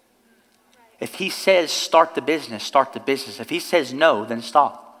 If he says start the business, start the business. If he says no, then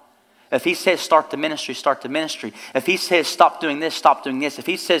stop. If he says start the ministry, start the ministry. If he says stop doing this, stop doing this. If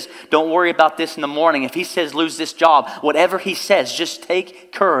he says don't worry about this in the morning. If he says lose this job, whatever he says, just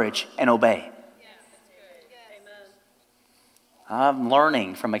take courage and obey. I'm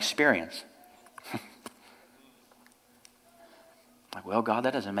learning from experience. Like, well, God,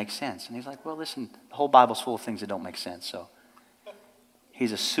 that doesn't make sense. And he's like, well, listen, the whole Bible's full of things that don't make sense. So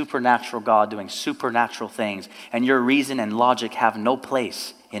He's a supernatural God doing supernatural things, and your reason and logic have no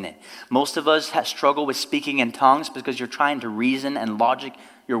place in it. Most of us struggle with speaking in tongues because you're trying to reason and logic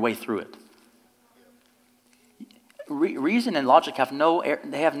your way through it. Reason and logic have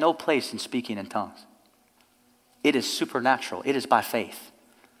no place in speaking in tongues. It is supernatural. It is by faith.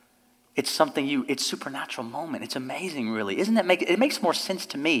 It's it's supernatural moment. It's amazing, really. It makes more sense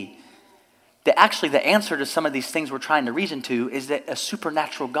to me that actually the answer to some of these things we're trying to reason to is that a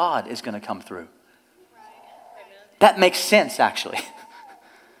supernatural God is going to come through. That makes sense, actually.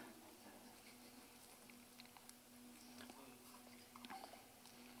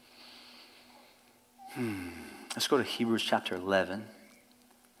 Let's go to Hebrews chapter 11,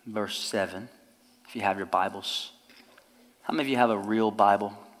 verse 7, if you have your Bibles. How many of you have a real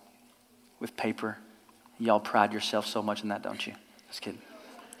Bible with paper? Y'all pride yourself so much in that, don't you? Just kidding.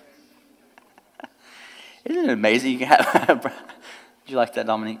 Isn't it amazing you can have... Did you like that,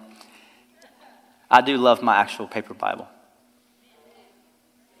 Dominique? I do love my actual paper Bible.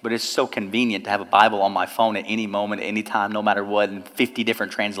 But it's so convenient to have a Bible on my phone at any moment, at any time, no matter what, in 50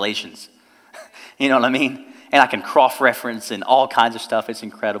 different translations. You know what I mean? And I can cross-reference and all kinds of stuff. It's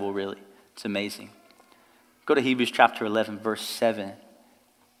incredible, really. It's amazing. Go to Hebrews chapter 11, verse 7.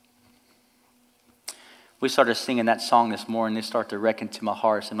 We started singing that song this morning. They start to reckon to my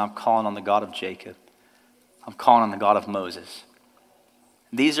heart, and I'm calling on the God of Jacob. I'm calling on the God of Moses.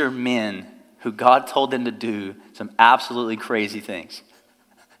 These are men who God told them to do some absolutely crazy things.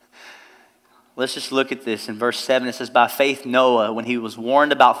 Let's just look at this. In verse 7, it says, by faith Noah, when he was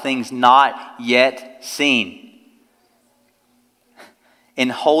warned about things not yet seen, in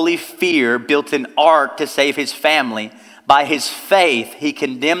holy fear built an ark to save his family. By his faith, he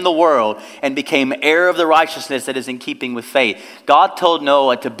condemned the world and became heir of the righteousness that is in keeping with faith. God told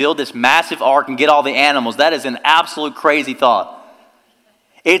Noah to build this massive ark and get all the animals. That is an absolute crazy thought.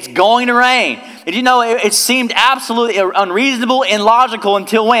 It's going to rain. Did you know it seemed absolutely unreasonable and illogical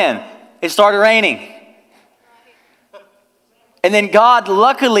until when? It started raining. And then God,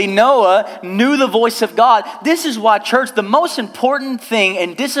 luckily Noah knew the voice of God. This is why, church, the most important thing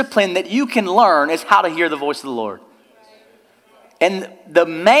and discipline that you can learn is how to hear the voice of the Lord. And the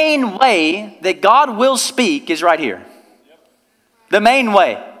main way that God will speak is right here. The main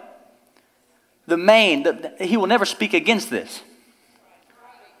way. He will never speak against this.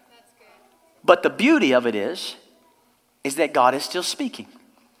 But the beauty of it is that God is still speaking.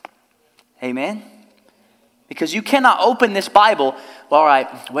 Amen? Because you cannot open this Bible, all right,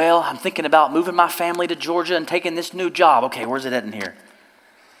 well, I'm thinking about moving my family to Georgia and taking this new job. Okay, where's it at in here?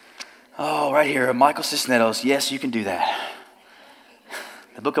 Oh, right here, Michael Cisneros. Yes, you can do that.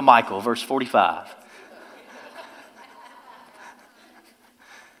 The book of Michael, verse 45.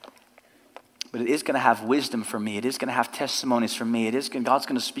 But it is going to have wisdom for me. It is going to have testimonies for me. God's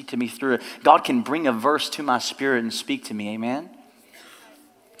going to speak to me through it. God can bring a verse to my spirit and speak to me. Amen?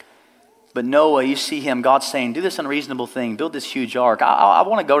 But Noah, you see him, God's saying, do this unreasonable thing. Build this huge ark. I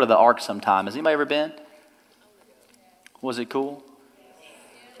want to go to the ark sometime. Has anybody ever been? Was it cool?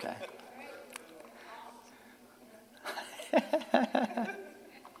 Okay.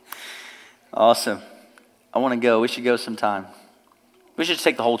 Awesome. I want to go. We should go sometime. We should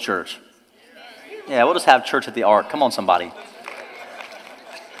take the whole church. Yeah, we'll just have church at the ark. Come on, somebody.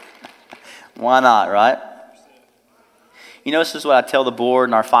 Why not, right? You know, this is what I tell the board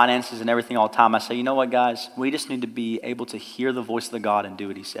and our finances and everything all the time. I say, you know what, guys? We just need to be able to hear the voice of the God and do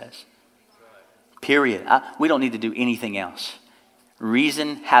what he says. Period. We don't need to do anything else.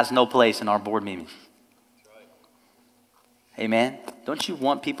 Reason has no place in our board meetings. Amen? Don't you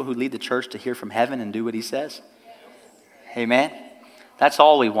want people who lead the church to hear from heaven and do what he says? Amen? That's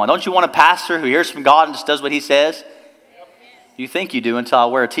all we want. Don't you want a pastor who hears from God and just does what he says? You think you do until I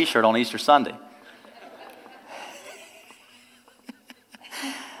wear a t-shirt on Easter Sunday.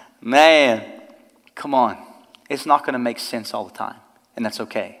 Man, come on. It's not going to make sense all the time. And that's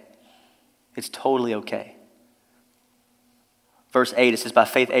okay. It's totally okay. Verse 8, it says, by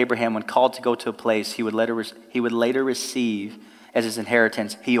faith Abraham, when called to go to a place he would later receive as his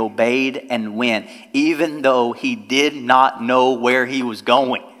inheritance, he obeyed and went, even though he did not know where he was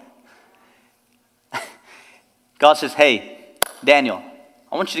going. God says, hey, Daniel,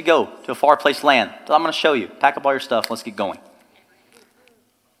 I want you to go to a far place land. So I'm going to show you. Pack up all your stuff. Let's get going.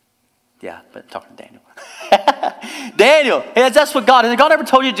 Yeah, but I'm talking to Daniel. Daniel, that's what God, has God ever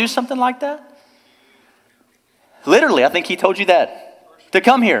told you to do something like that? Literally, I think he told you that, to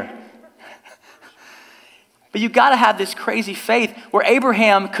come here. But you got to have this crazy faith where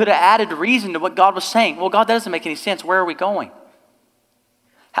Abraham could have added reason to what God was saying. Well, God, that doesn't make any sense. Where are we going?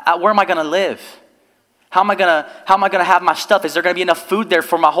 Where am I going to live? How am I gonna have my stuff? Is there gonna be enough food there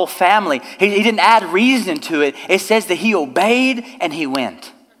for my whole family? He didn't add reason to it. It says that he obeyed and he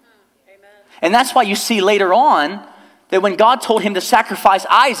went. Amen. And that's why you see later on that when God told him to sacrifice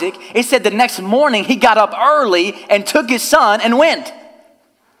Isaac, it said the next morning he got up early and took his son and went.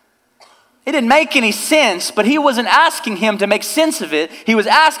 It didn't make any sense, but he wasn't asking him to make sense of it. He was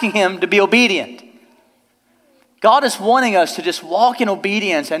asking him to be obedient. God is wanting us to just walk in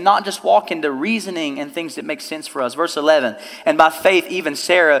obedience and not just walk into reasoning and things that make sense for us. Verse 11, and by faith even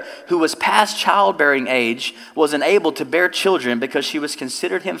Sarah, who was past childbearing age, was enabled to bear children because she was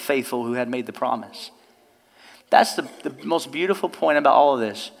considered him faithful who had made the promise. That's the most beautiful point about all of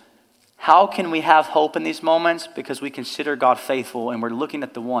this. How can we have hope in these moments? Because we consider God faithful and we're looking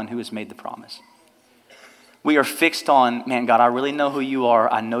at the one who has made the promise. We are fixed on, man, God, I really know who you are.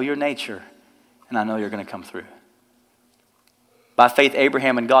 I know your nature and I know you're going to come through. By faith,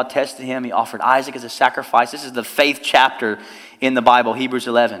 Abraham, when God tested him, he offered Isaac as a sacrifice. This is the faith chapter in the Bible, Hebrews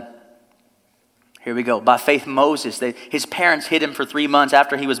 11. Here we go. By faith, Moses, his parents hid him for 3 months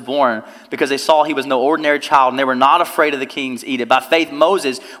after he was born because they saw he was no ordinary child and they were not afraid of the king's edict. By faith,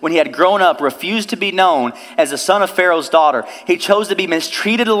 Moses, when he had grown up, refused to be known as the son of Pharaoh's daughter. He chose to be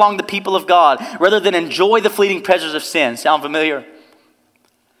mistreated among the people of God rather than enjoy the fleeting pleasures of sin. Sound familiar?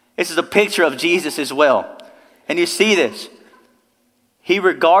 This is a picture of Jesus as well. And you see this. He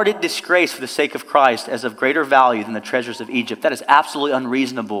regarded disgrace for the sake of Christ as of greater value than the treasures of Egypt. That is absolutely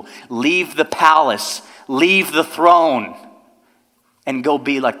unreasonable. Leave the palace, leave the throne, and go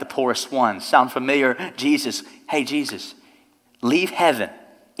be like the poorest one. Sound familiar? Jesus, hey Jesus, leave heaven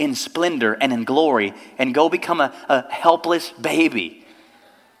in splendor and in glory and go become a helpless baby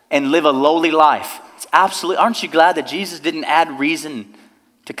and live a lowly life. It's absolutely, aren't you glad that Jesus didn't add reason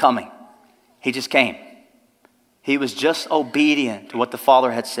to coming? He just came. He was just obedient to what the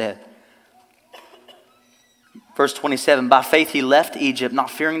Father had said. Verse 27, by faith he left Egypt,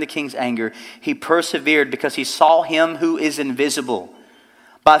 not fearing the king's anger. He persevered because he saw him who is invisible.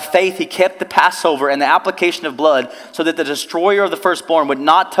 By faith he kept the Passover and the application of blood so that the destroyer of the firstborn would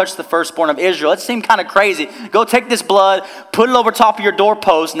not touch the firstborn of Israel. It seemed kind of crazy. Go take this blood, put it over top of your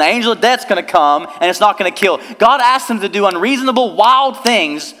doorpost, and the angel of death's going to come, and it's not going to kill. God asked them to do unreasonable, wild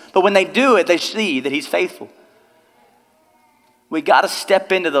things, but when they do it, they see that he's faithful. We got to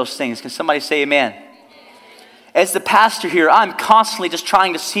step into those things. Can somebody say amen? As the pastor here, I'm constantly just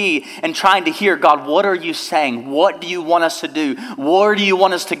trying to see and trying to hear, God, what are you saying? What do you want us to do? Where do you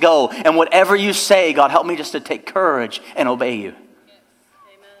want us to go? And whatever you say, God, help me just to take courage and obey you. Yes.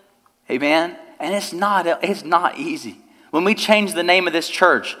 Amen? And it's not easy. When we changed the name of this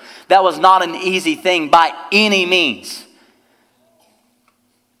church, that was not an easy thing by any means.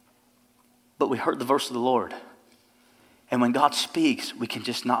 But we heard the voice of the Lord. And when God speaks, we can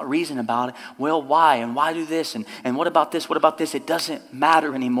just not reason about it. Well, why? And why do this? And what about this? What about this? It doesn't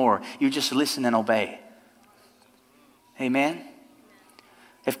matter anymore. You just listen and obey. Amen?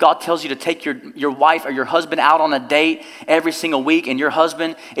 If God tells you to take your wife or your husband out on a date every single week and your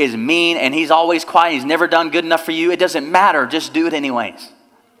husband is mean and he's always quiet, he's never done good enough for you, it doesn't matter. Just do it anyways.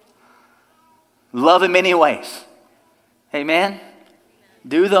 Love him anyways. Amen?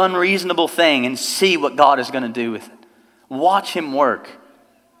 Do the unreasonable thing and see what God is going to do with it. Watch him work.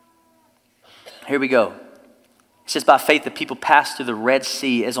 Here we go. It says, by faith the people passed through the Red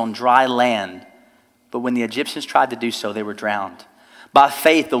Sea as on dry land. But when the Egyptians tried to do so, they were drowned. By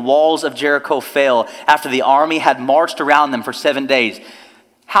faith the walls of Jericho fell after the army had marched around them for 7 days.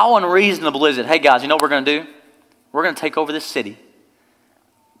 How unreasonable is it? Hey guys, you know what we're going to do? We're going to take over this city.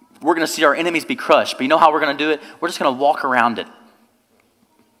 We're going to see our enemies be crushed. But you know how we're going to do it? We're just going to walk around it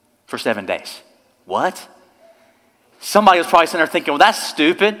for 7 days. What? Somebody was probably sitting there thinking, well, that's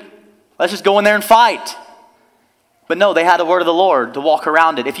stupid. Let's just go in there and fight. But no, they had the word of the Lord to walk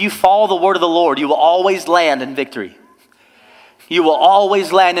around it. If you follow the word of the Lord, you will always land in victory. You will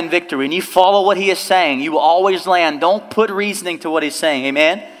always land in victory. And you follow what he is saying, you will always land. Don't put reasoning to what he's saying.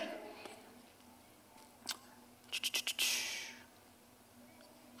 Amen?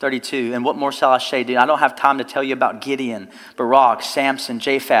 32, and what more shall I say? I don't have time to tell you about Gideon, Barak, Samson,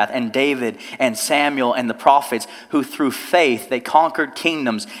 Japhet, and David, and Samuel, and the prophets, who through faith they conquered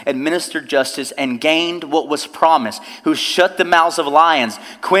kingdoms, administered justice, and gained what was promised, who shut the mouths of lions,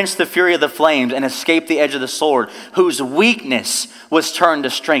 quenched the fury of the flames, and escaped the edge of the sword, whose weakness was turned to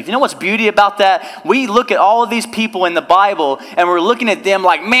strength. You know what's beauty about that? We look at all of these people in the Bible, and we're looking at them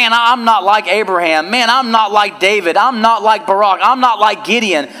like, man, I'm not like Abraham. Man, I'm not like David. I'm not like Barak. I'm not like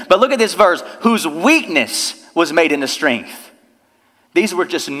Gideon. But look at this verse, whose weakness was made into strength. These were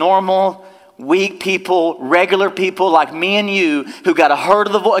just normal, weak people, regular people like me and you who got a hold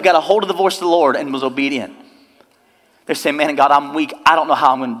of the voice of the Lord and was obedient. They're saying, man, God, I'm weak. I don't know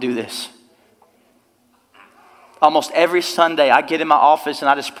how I'm going to do this. Almost every Sunday I get in my office and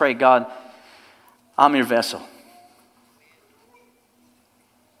I just pray, God, I'm your vessel.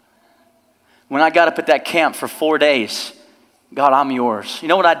 When I got up at that camp for 4 days, God, I'm yours. You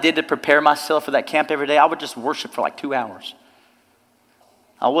know what I did to prepare myself for that camp every day? I would just worship for like 2 hours.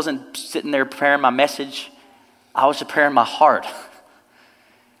 I wasn't sitting there preparing my message. I was preparing my heart.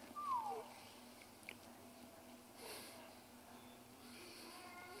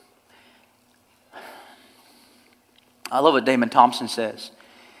 I love what Damon Thompson says.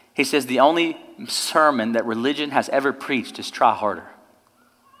 He says, the only sermon that religion has ever preached is try harder.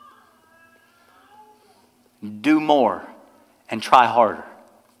 Do more and try harder.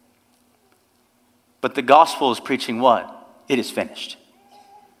 But the gospel is preaching what? It is finished.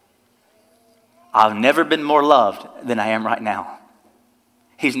 I've never been more loved than I am right now.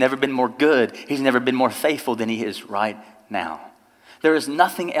 He's never been more good. He's never been more faithful than he is right now. There is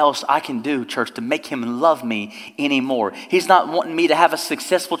nothing else I can do, church, to make him love me anymore. He's not wanting me to have a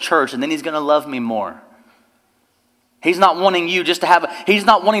successful church and then he's going to love me more. He's not wanting you just to he's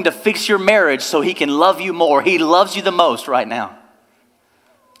not wanting to fix your marriage so he can love you more. He loves you the most right now.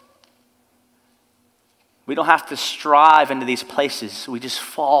 We don't have to strive into these places. We just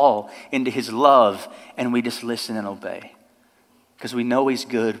fall into his love and we just listen and obey. Because we know he's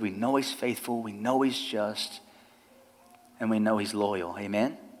good, we know he's faithful, we know he's just, and we know he's loyal.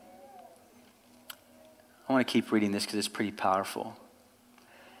 Amen? I want to keep reading this because it's pretty powerful.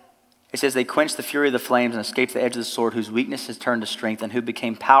 It says, they quenched the fury of the flames and escaped the edge of the sword, whose weakness has turned to strength, and who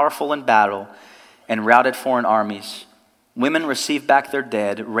became powerful in battle and routed foreign armies. Women received back their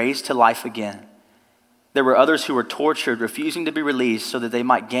dead, raised to life again. There were others who were tortured, refusing to be released so that they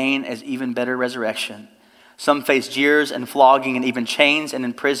might gain as even better resurrection. Some faced jeers and flogging and even chains and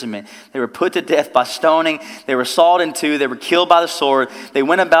imprisonment. They were put to death by stoning. They were sawed in two. They were killed by the sword. They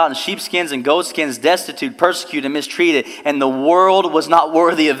went about in sheepskins and goatskins, destitute, persecuted, and mistreated, and the world was not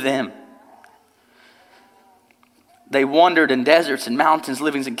worthy of them. They wandered in deserts and mountains,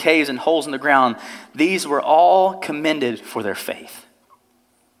 living in caves and holes in the ground. These were all commended for their faith,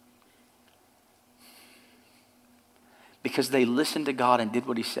 because they listened to God and did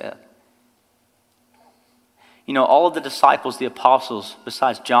what he said. You know, all of the disciples, the apostles,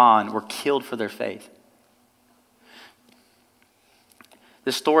 besides John, were killed for their faith.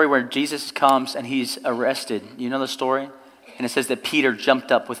 The story where Jesus comes and he's arrested, you know the story? And it says that Peter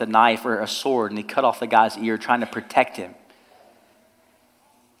jumped up with a knife or a sword and he cut off the guy's ear trying to protect him.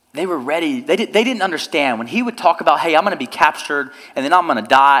 They were ready. They didn't understand. When he would talk about, hey, I'm going to be captured and then I'm going to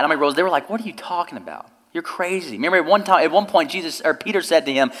die, and I'm going to rose, they were like, what are you talking about? You're crazy. Remember at one point Peter said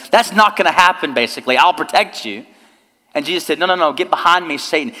to him, that's not going to happen, basically. I'll protect you. And Jesus said, no, get behind me,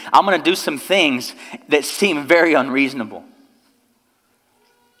 Satan. I'm going to do some things that seem very unreasonable.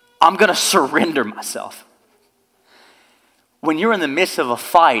 I'm going to surrender myself. When you're in the midst of a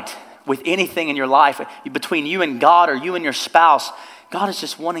fight with anything in your life, between you and God or you and your spouse, God is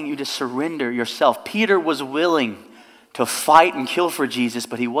just wanting you to surrender yourself. Peter was willing to fight and kill for Jesus,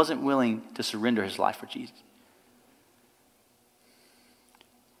 but he wasn't willing to surrender his life for Jesus.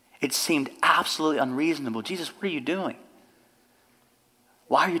 It seemed absolutely unreasonable. Jesus, what are you doing?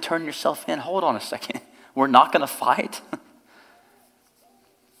 Why are you turning yourself in? Hold on a second. We're not going to fight?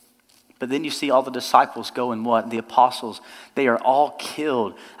 But then you see all the disciples go and what? The apostles, they are all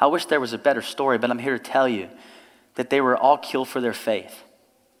killed. I wish there was a better story, but I'm here to tell you that they were all killed for their faith.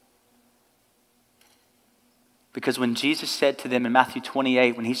 Because when Jesus said to them in Matthew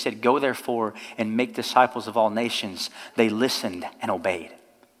 28, when he said, go therefore and make disciples of all nations, they listened and obeyed.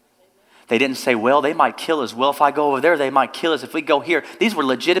 They didn't say, well, they might kill us. Well, if I go over there, they might kill us. If we go here, these were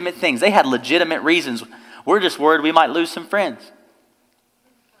legitimate things. They had legitimate reasons. We're just worried we might lose some friends.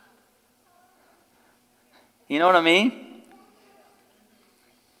 You know what I mean?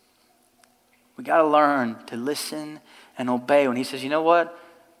 We got to learn to listen and obey. When he says, you know what,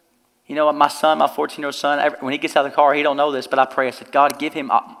 my son, my 14-year-old son, when he gets out of the car, he don't know this, but I pray, I said, God, give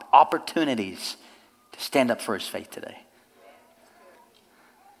him opportunities to stand up for his faith today.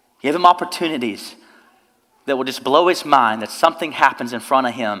 Give him opportunities that will just blow his mind, that something happens in front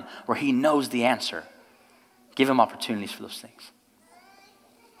of him where he knows the answer. Give him opportunities for those things.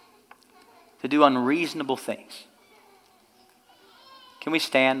 To do unreasonable things. Can we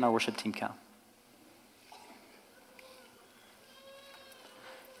stand? Our worship team come.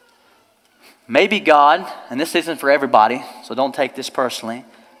 Maybe God, and this isn't for everybody, so don't take this personally.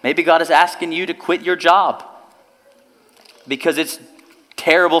 Maybe God is asking you to quit your job because it's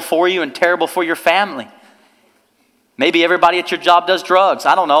terrible for you and terrible for your family. Maybe everybody at your job does drugs.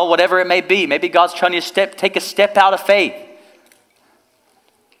 I don't know, whatever it may be. Maybe God's trying you to take a step out of faith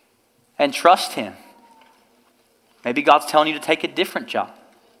and trust Him. Maybe God's telling you to take a different job.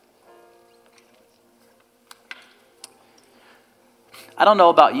 I don't know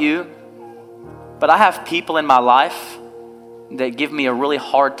about you, but I have people in my life that give me a really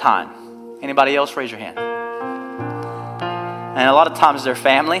hard time. Anybody else? Raise your hand. And a lot of times they're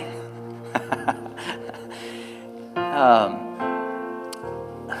family.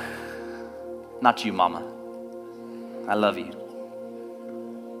 Not you, Mama. I love you.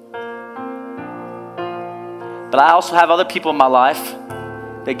 But I also have other people in my life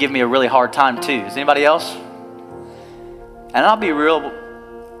that give me a really hard time too. Is anybody else? And I'll be real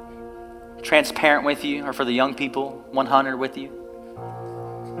transparent with you, or for the young people, 100 with you.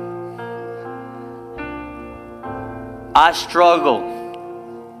 I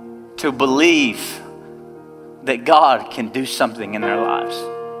struggle to believe that God can do something in their lives.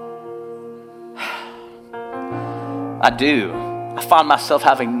 I do. I find myself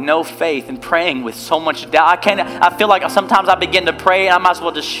having no faith and praying with so much doubt. I feel like sometimes I begin to pray and I might as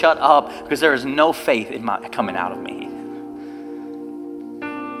well just shut up because there is no faith in coming out of me.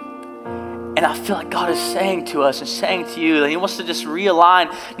 And I feel like God is saying to us and saying to you that He wants to just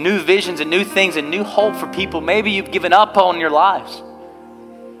realign new visions and new things and new hope for people. Maybe you've given up on your lives.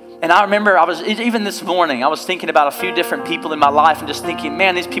 And I remember even this morning, I was thinking about a few different people in my life and just thinking,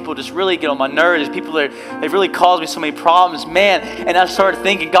 man, these people just really get on my nerves. These people, they've really caused me so many problems, man. And I started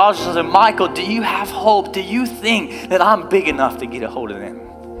thinking, God just said, Michael, do you have hope? Do you think that I'm big enough to get a hold of them?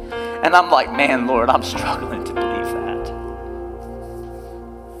 And I'm like, man, Lord, I'm struggling to believe that.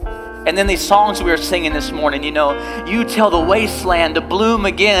 And then these songs we were singing this morning, you tell the wasteland to bloom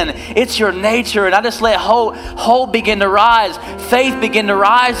again. It's your nature. And I just let hope begin to rise. Faith begin to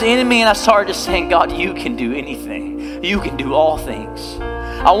rise in me. And I started just saying, God, you can do anything. You can do all things.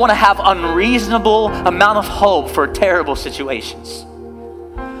 I want to have unreasonable amount of hope for terrible situations.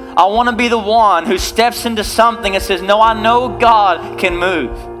 I want to be the one who steps into something and says, no, I know God can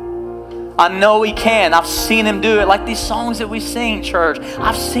move. I know He can. I've seen Him do it. Like these songs that we sing, church.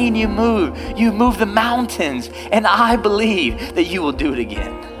 I've seen you move. You move the mountains. And I believe that you will do it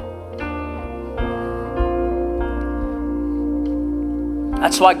again.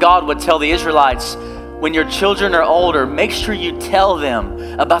 That's why God would tell the Israelites, when your children are older, make sure you tell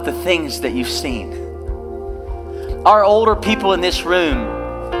them about the things that you've seen. Our older people in this room,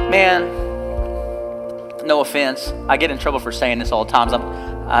 man, no offense. I get in trouble for saying this all the time.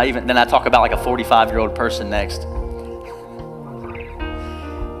 Then I talk about like a 45-year-old person next.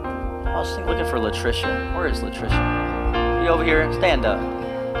 I was looking for Latricia. Where is Latricia? Are you over here? Stand up.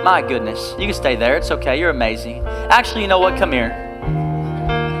 My goodness. You can stay there. It's okay. You're amazing. Actually, you know what? Come here.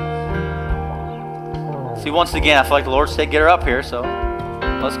 See, once again, I feel like the Lord said get her up here, so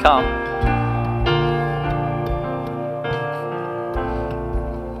let's come.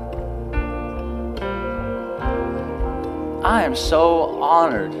 I am so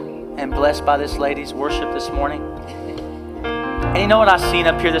honored and blessed by this lady's worship this morning. And you know what I seen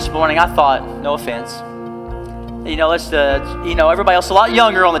up here this morning? I thought, no offense, everybody else a lot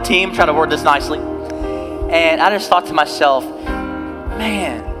younger on the team, trying to word this nicely. And I just thought to myself,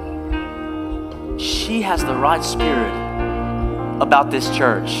 man, she has the right spirit about this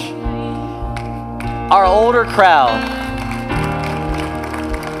church. Our older crowd,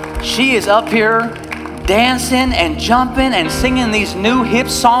 she is up here dancing and jumping and singing these new hip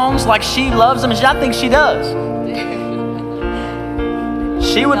songs like she loves them. I think she does.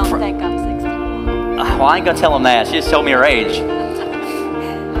 She would. Don't think I'm 61. Well, I ain't gonna tell them that. She just told me her age.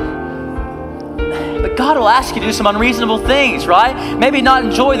 But God will ask you to do some unreasonable things, right? Maybe not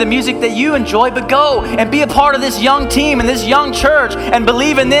enjoy the music that you enjoy, but go and be a part of this young team and this young church and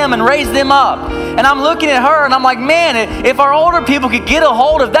believe in them and raise them up. And I'm looking at her and I'm like, man, if our older people could get a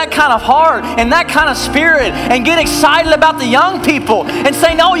hold of that kind of heart and that kind of spirit and get excited about the young people and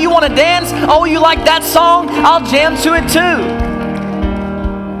say, no, you want to dance? Oh, you like that song? I'll jam to it too.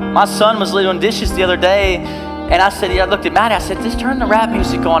 My son was doing dishes the other day and I looked at Maddie, I said, just turn the rap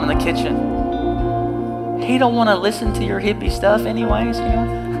music on in the kitchen. He don't want to listen to your hippie stuff anyways,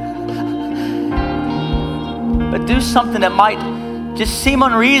 But do something that might just seem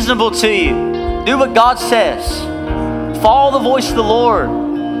unreasonable to you. Do what God says. Follow the voice of the Lord.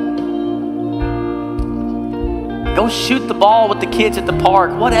 Go shoot the ball with the kids at the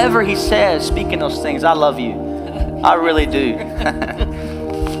park. Whatever He says, speaking those things. I love you. I really do.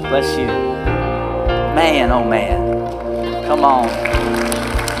 Bless you. Man, oh man. Come on.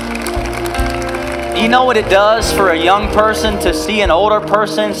 You know what it does for a young person to see an older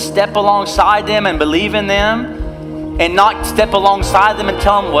person step alongside them and believe in them, and not step alongside them and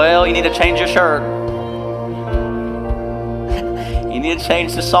tell them, well, you need to change your shirt. You need to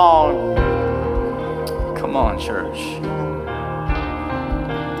change the song. Come on, church.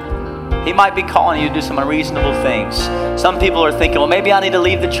 He might be calling you to do some unreasonable things. Some people are thinking, well, maybe I need to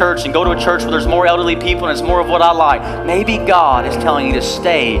leave the church and go to a church where there's more elderly people and it's more of what I like. Maybe God is telling you to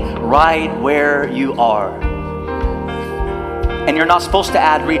stay right where you are. And you're not supposed to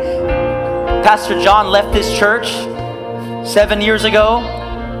add. Pastor John left this church 7 years ago.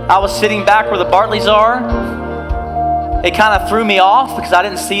 I was sitting back where the Bartleys are. It kind of threw me off because I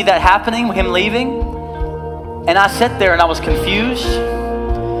didn't see that happening, him leaving. And I sat there and I was confused.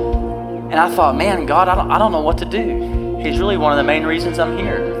 And I thought, man, God, I don't know what to do. He's really one of the main reasons I'm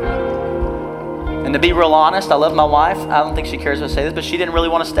here. And to be real honest, I love my wife. I don't think she cares if I say this, but she didn't really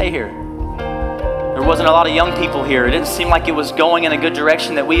want to stay here. There wasn't a lot of young people here. It didn't seem like it was going in a good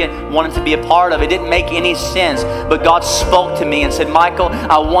direction that we wanted to be a part of. It didn't make any sense. But God spoke to me and said, Michael,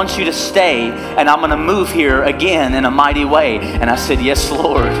 I want you to stay, and I'm going to move here again in a mighty way. And I said, yes,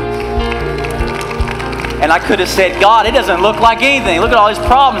 Lord. And I could have said, God, it doesn't look like anything. Look at all these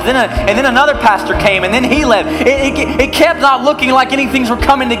problems. And then another pastor came, and then he left. It kept not looking like anything's were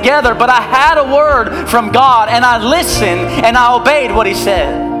coming together, but I had a word from God, and I listened, and I obeyed what he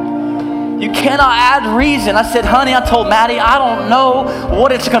said. You cannot add reason. I said, honey, I told Maddie, I don't know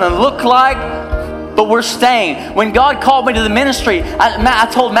what it's going to look like, but we're staying. When God called me to the ministry, I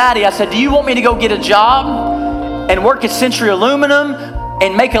told Maddie, I said, do you want me to go get a job and work at Century Aluminum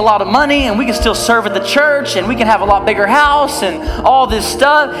and make a lot of money, and we can still serve at the church, and we can have a lot bigger house and all this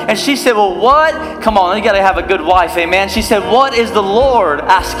stuff? And she said, well, what? Come on, you got to have a good wife, amen. She said, what is the Lord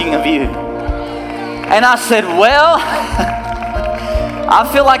asking of you? And I said, well, I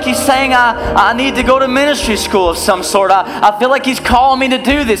feel like he's saying I need to go to ministry school of some sort. I feel like he's calling me to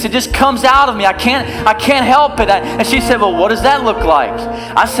do this. It just comes out of me. I can't help it. And she said, well, what does that look like?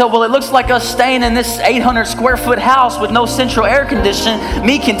 I said, well, it looks like us staying in this 800 square foot house with no central air conditioning,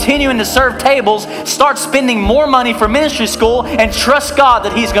 me continuing to serve tables, start spending more money for ministry school, and trust God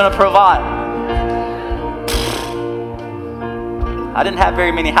that he's going to provide. I didn't have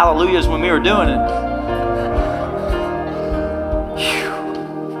very many hallelujahs when we were doing it.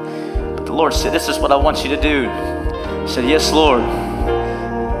 The Lord said, this is what I want you to do. I said, yes, Lord.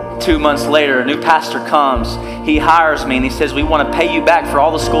 2 months later, a new pastor comes. He hires me and he says, we want to pay you back for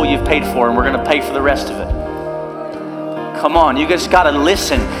all the school you've paid for, and we're going to pay for the rest of it. Come on, you just got to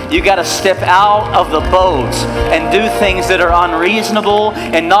listen. You got to step out of the boat and do things that are unreasonable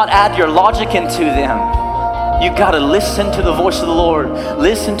and not add your logic into them. You got to listen to the voice of the Lord.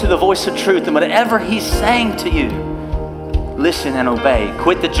 Listen to the voice of truth, and whatever he's saying to you, listen and obey.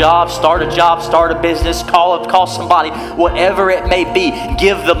 Quit the job, start a business, call somebody, whatever it may be.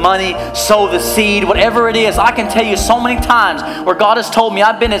 Give the money, sow the seed, whatever it is. I can tell you so many times where God has told me,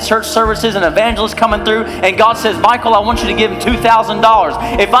 I've been at church services and evangelists coming through, and God says, Michael, I want you to give him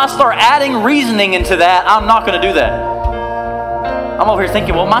 $2,000. If I start adding reasoning into that, I'm not going to do that. I'm over here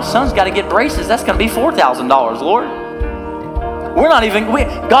thinking, well, my son's got to get braces. That's going to be $4,000, Lord. We're not even,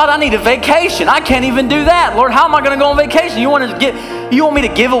 God, I need a vacation. I can't even do that. Lord, how am I going to go on vacation? You want me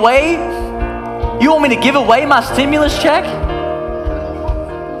to give away? You want me to give away my stimulus check?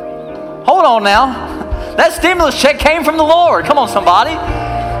 Hold on now. That stimulus check came from the Lord. Come on, somebody.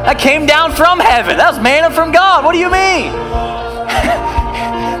 That came down from heaven. That was manna from God. What do you mean?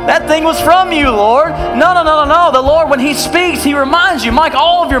 That thing was from you, Lord. No. The Lord, when he speaks, he reminds you, Mike,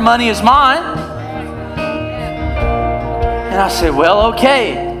 all of your money is mine. And I said, well,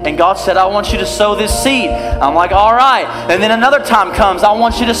 okay. And God said, I want you to sow this seed. I'm like, all right. And then another time comes, I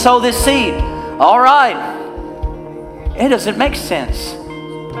want you to sow this seed. All right. It doesn't make sense.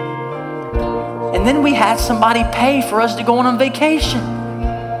 And then we had somebody pay for us to go on vacation.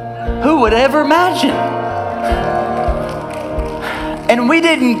 Who would ever imagine? And we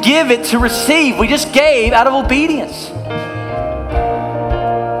didn't give it to receive. We just gave out of obedience.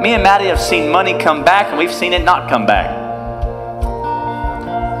 Me and Maddie have seen money come back, and we've seen it not come back.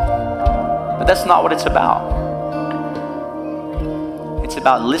 But that's not what it's about. It's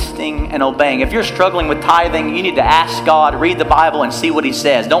about listening and obeying. If you're struggling with tithing, you need to ask God, read the Bible, and see what he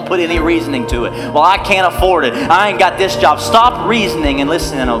says. Don't put any reasoning to it. Well, I can't afford it. I ain't got this job. Stop reasoning and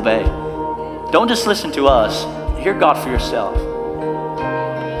listen and obey. Don't just listen to us. Hear God for yourself.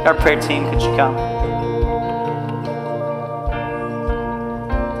 Our prayer team, could you come?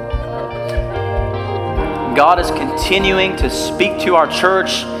 God is continuing to speak to our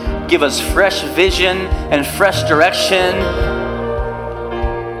church, give us fresh vision and fresh direction.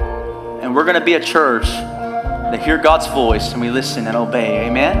 And And we're going to be a church that hear God's voice and we listen and obey.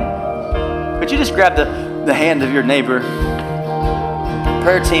 Amen? Could you just grab the hand of your neighbor?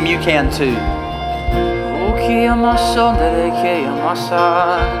 Prayer team, you can too.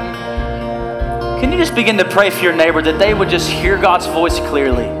 Can you just begin to pray for your neighbor that they would just hear God's voice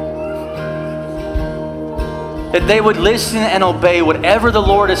clearly? That they would listen and obey whatever the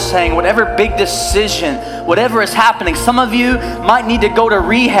Lord is saying, whatever big decision, whatever is happening. Some of you might need to go to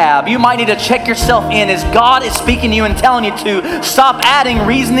rehab. You might need to check yourself in as God is speaking to you and telling you to stop adding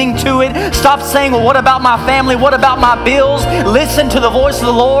reasoning to it. Stop saying, well, what about my family? What about my bills? Listen to the voice of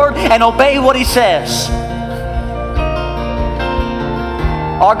the Lord and obey what He says.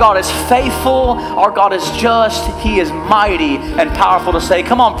 Our God is faithful. Our God is just. He is mighty and powerful to say.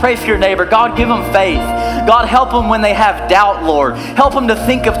 Come on, pray for your neighbor. God, give them faith. God, help them when they have doubt, Lord. Help them to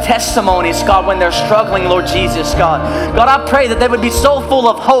think of testimonies, God, when they're struggling, Lord Jesus, God. God, I pray that they would be so full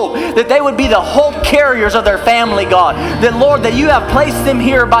of hope, that they would be the hope carriers of their family, God. That, Lord, that you have placed them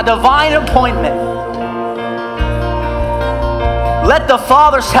here by divine appointment. Let the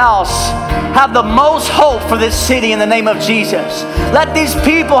Father's house have the most hope for this city in the name of Jesus. Let these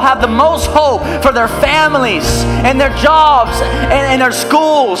people have the most hope for their families and their jobs and their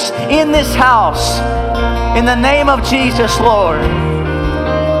schools in this house. In the name of Jesus, Lord.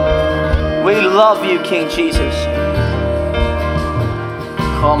 We love you, King Jesus.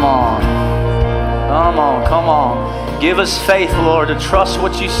 Come on. Come on, come on. Give us faith, Lord, to trust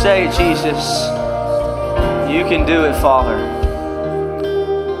what you say, Jesus. You can do it, Father.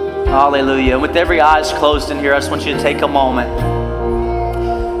 Hallelujah. With every eyes closed in here, I just want you to take a moment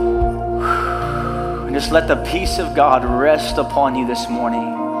and just let the peace of God rest upon you this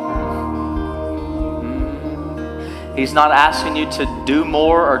morning. He's not asking you to do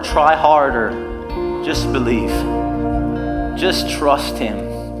more or try harder. Just believe. Just trust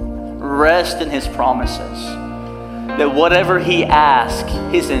Him. Rest in His promises. That whatever He asks,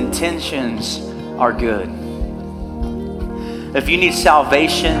 His intentions are good. If you need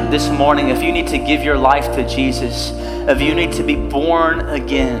salvation this morning, if you need to give your life to Jesus, if you need to be born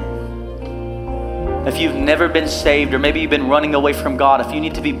again, if you've never been saved or maybe you've been running away from God, if you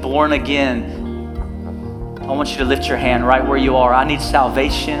need to be born again, I want you to lift your hand right where you are. I need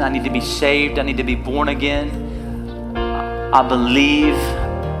salvation. I need to be saved. I need to be born again. I believe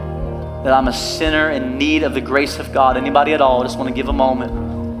that I'm a sinner in need of the grace of God. Anybody at all? I just want to give a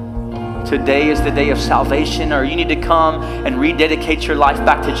moment. Today is the day of salvation, or you need to come and rededicate your life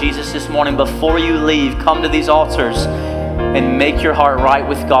back to Jesus this morning. Before you leave, come to these altars and make your heart right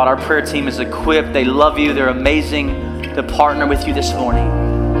with God. Our prayer team is equipped. They love you. They're amazing to partner with you this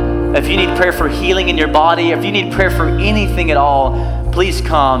morning. If you need prayer for healing in your body, if you need prayer for anything at all, please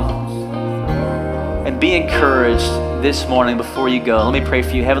come and be encouraged this morning before you go. Let me pray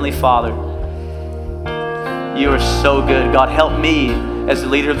for you. Heavenly Father, you are so good. God, help me as the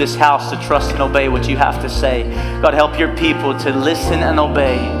leader of this house to trust and obey what you have to say. God, help your people to listen and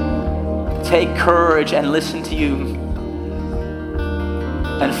obey. Take courage and listen to you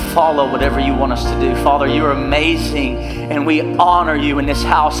and follow whatever you want us to do. Father, you're amazing, and we honor you in this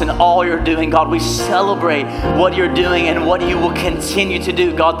house and all you're doing. God, we celebrate what you're doing and what you will continue to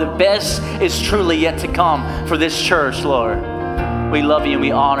do. God, the best is truly yet to come for this church, Lord. We love you and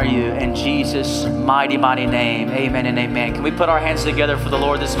we honor you in Jesus' mighty, mighty name. Amen and amen. Can we put our hands together for the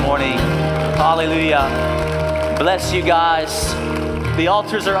Lord this morning? Hallelujah. Bless you guys. The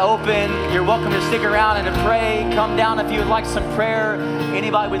altars are open. You're welcome to stick around and to pray. Come down if you would like some prayer.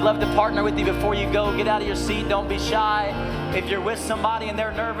 Anybody, we'd love to partner with you before you go. Get out of your seat. Don't be shy. If you're with somebody and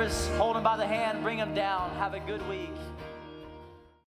they're nervous, hold them by the hand. Bring them down. Have a good week.